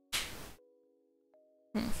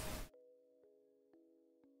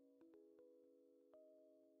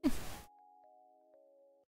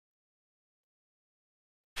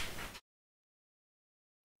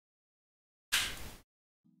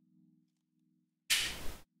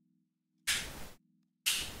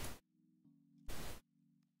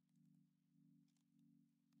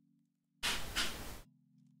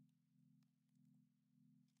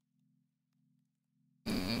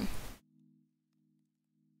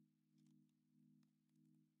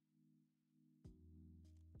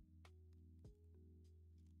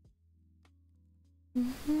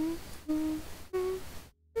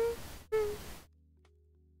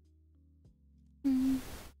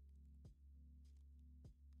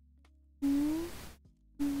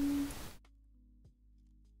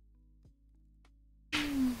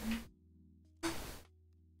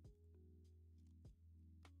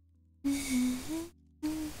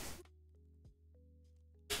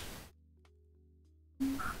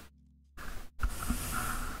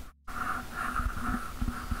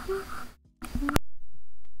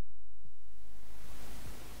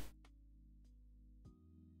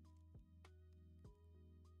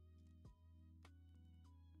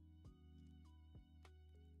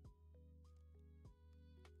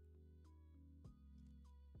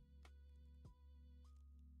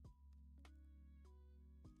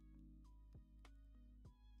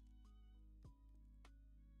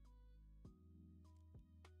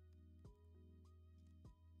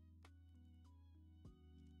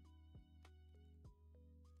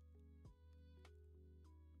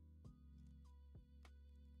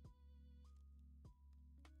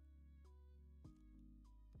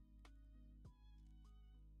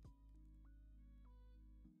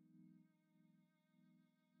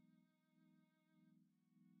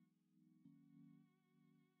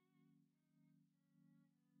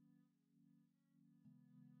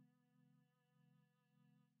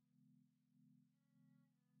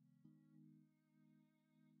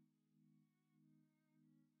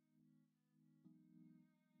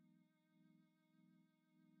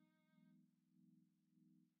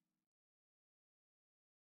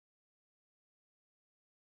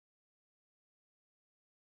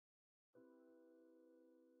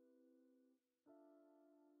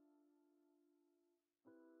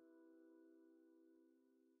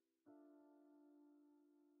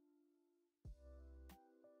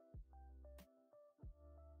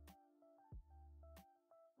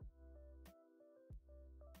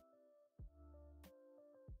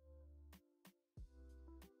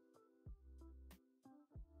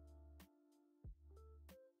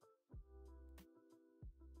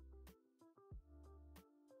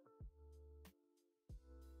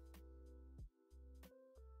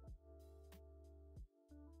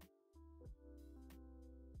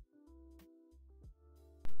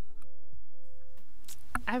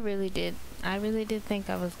 I really did think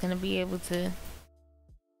I was gonna be able to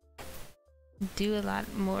do a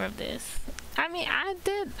lot more of this. I mean,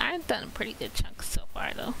 I've done a pretty good chunk so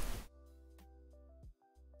far though.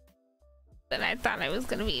 But I thought I was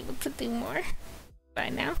gonna be able to do more by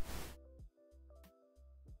now.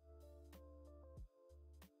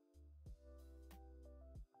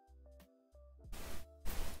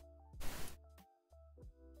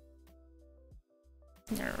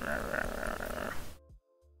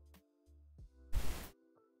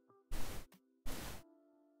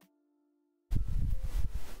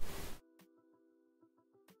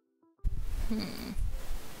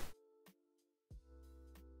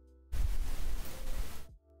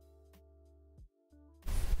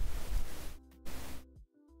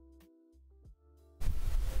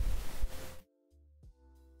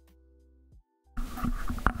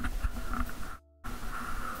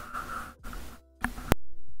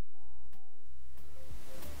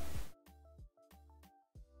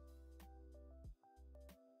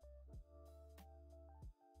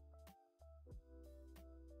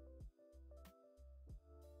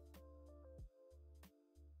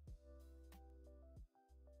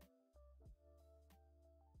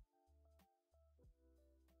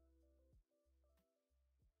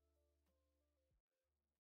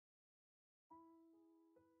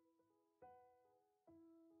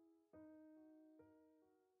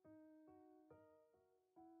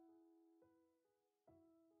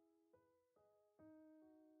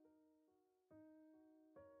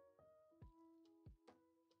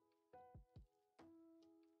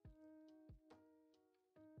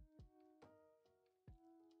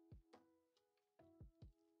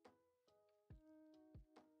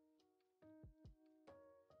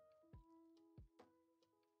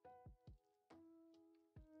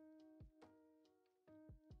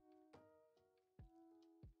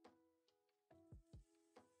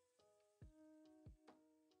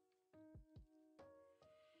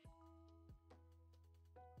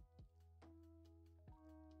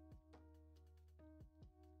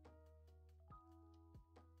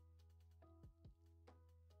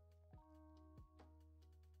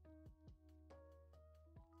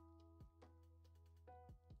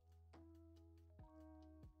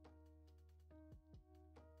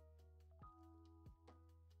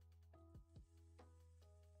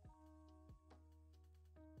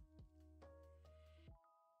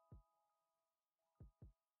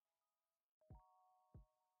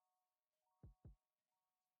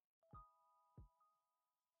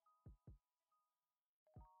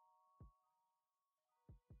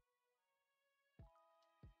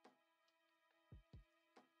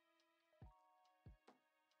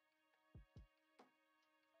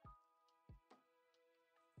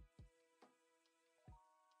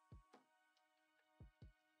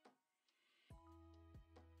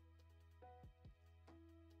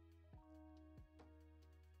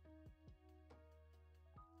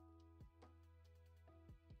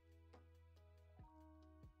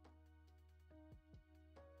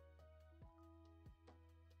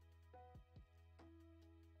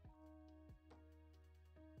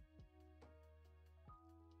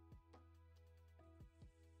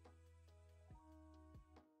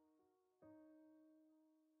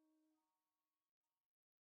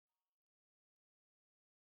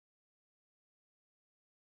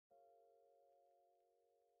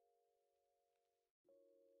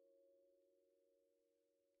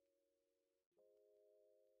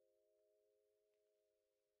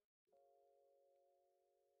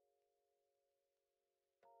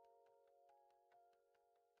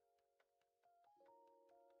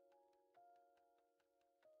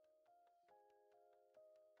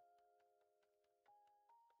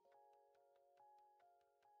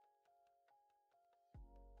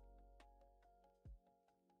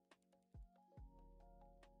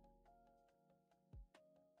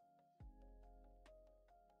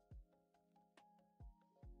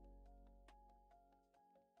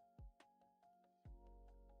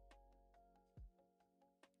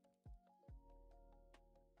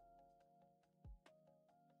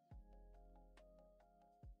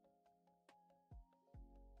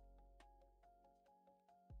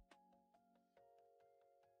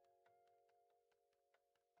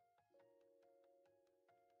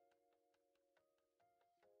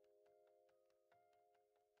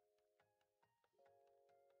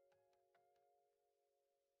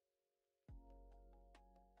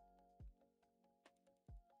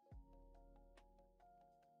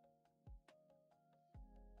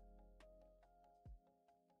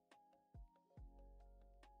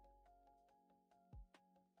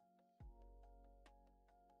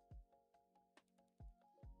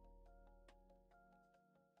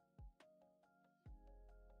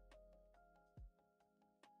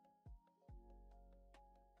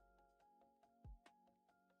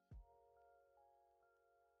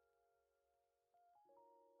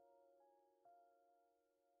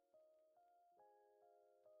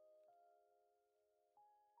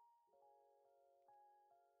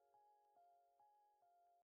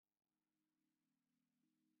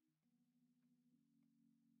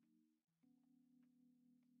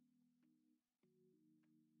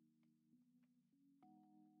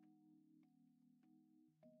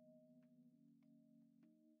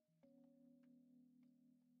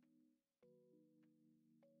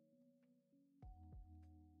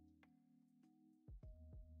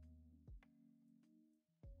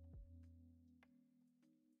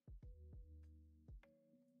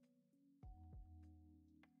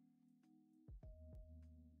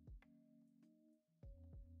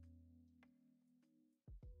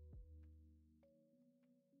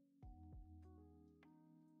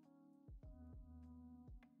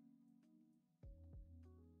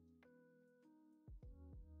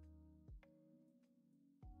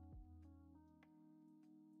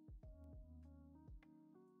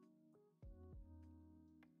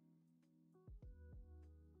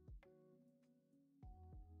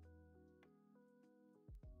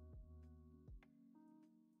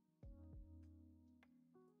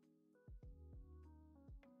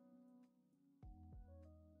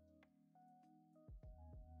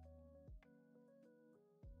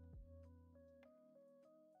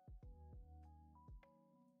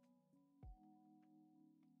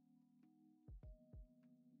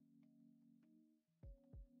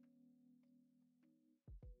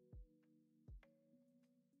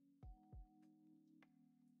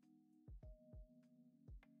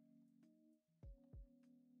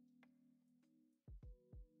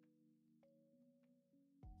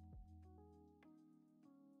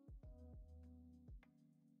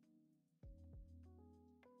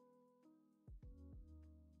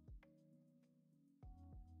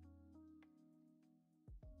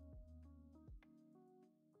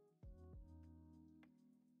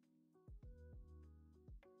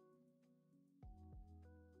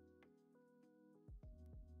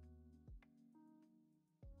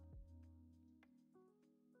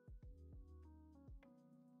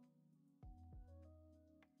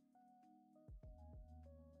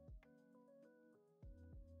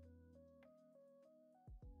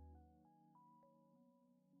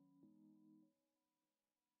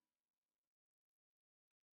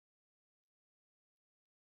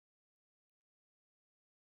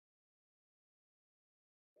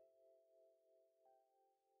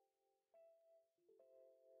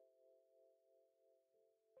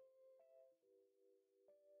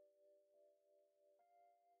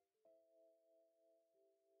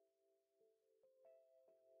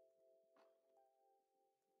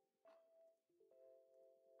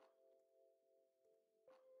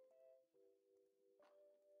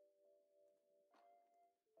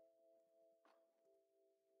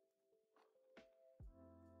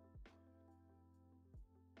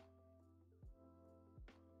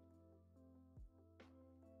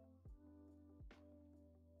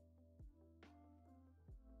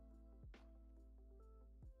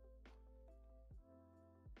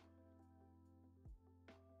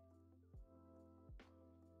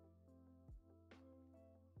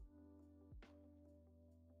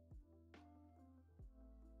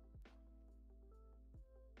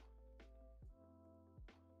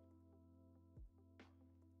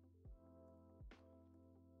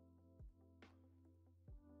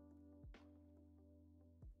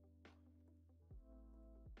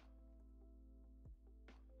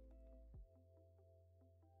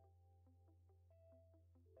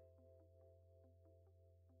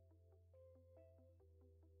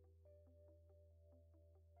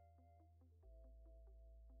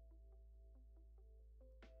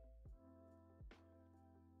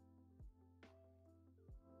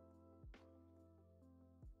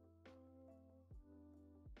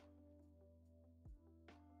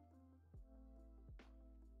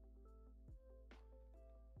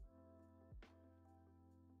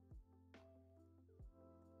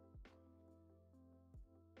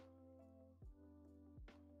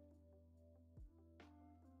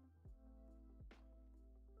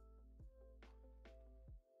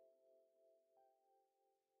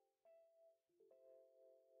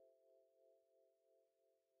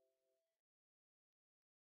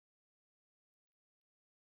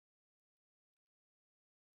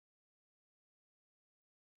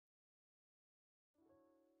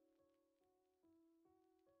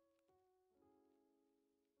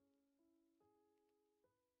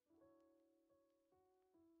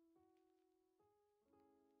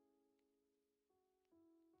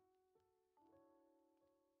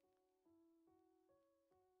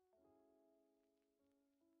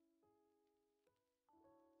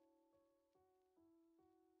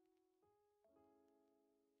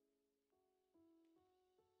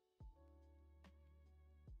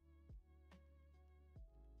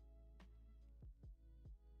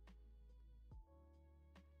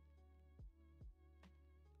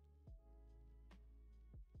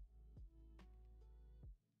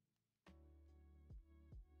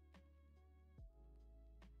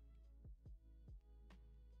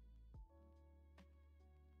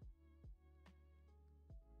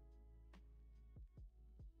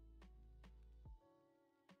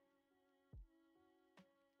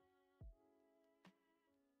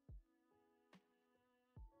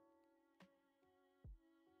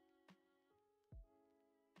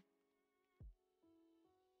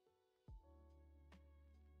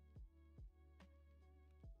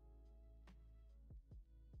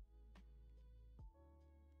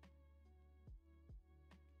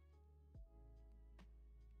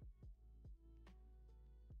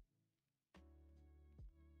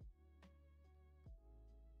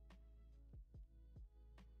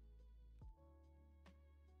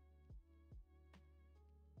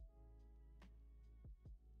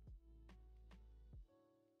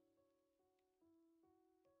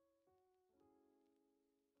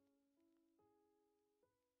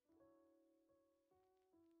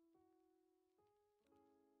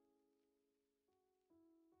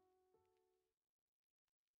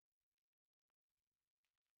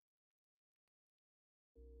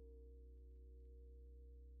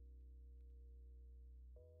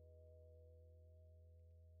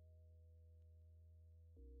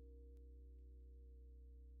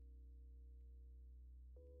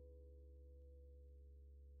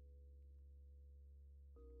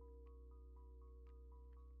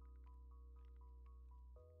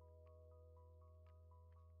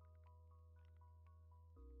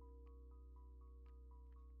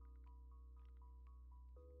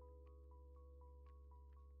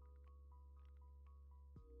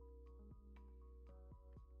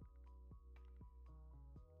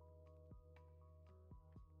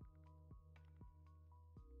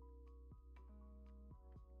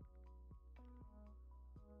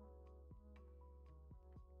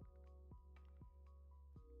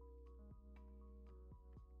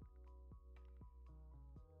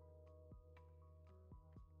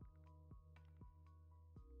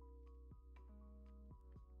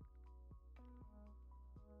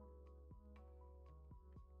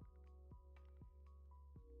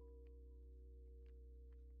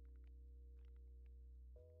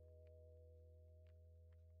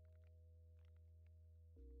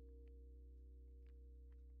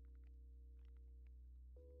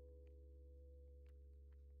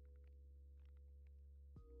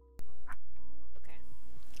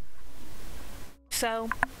 So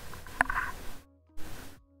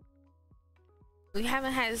we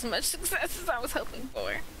haven't had as much success as I was hoping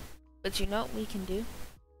for. But you know what we can do? You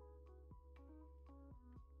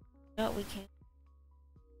know what we can?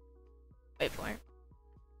 Wait for it.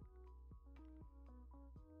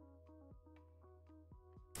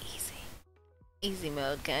 Easy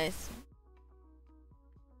mode, guys.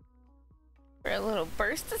 For a little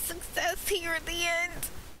burst of success here at the end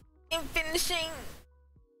and finishing.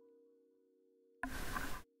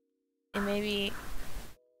 And maybe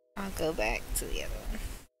I'll go back to the other one.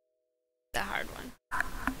 The hard one.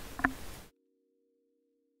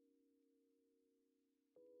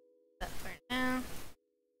 But for now.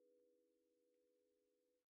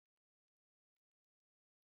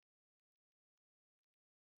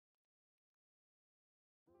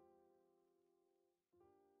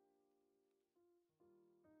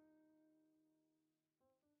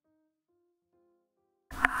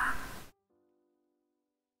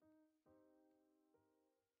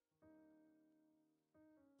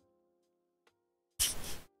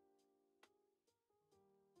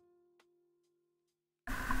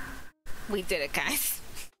 We did it, guys.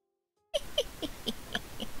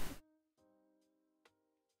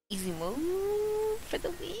 Easy mode for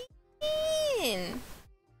the win.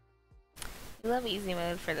 We love easy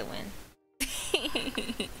mode for the win.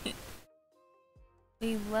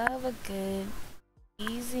 We love a good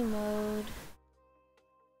easy mode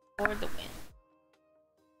for the win.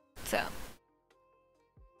 So,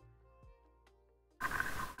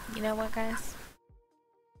 you know what, guys?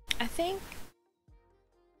 I think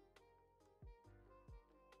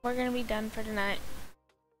we're gonna be done for tonight,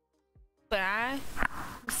 but I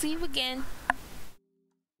will see you again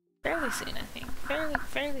fairly soon. I think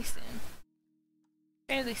fairly soon.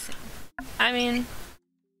 I mean,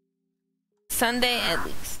 Sunday at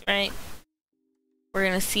least, right? We're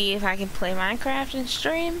gonna see if I can play Minecraft and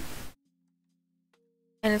stream,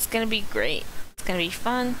 and it's gonna be great. It's gonna be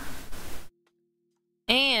fun,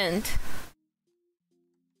 and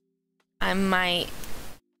I might.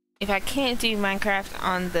 If I can't do Minecraft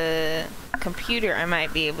on the computer, I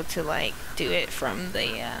might be able to like do it from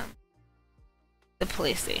the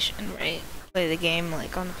PlayStation, right? Play the game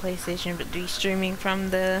like on the PlayStation, but do streaming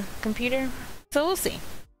from the computer. So we'll see.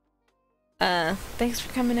 Thanks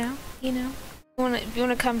for coming out. You know, if you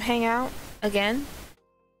wanna come hang out again,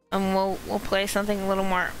 we'll play something a little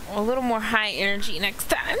more high energy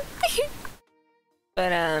next time.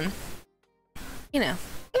 But you know,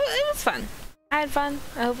 it was fun. I had fun.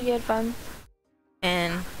 I hope you had fun.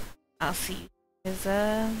 And I'll see you guys,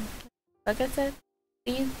 like I said,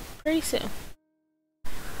 see you pretty soon.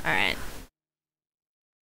 Alright.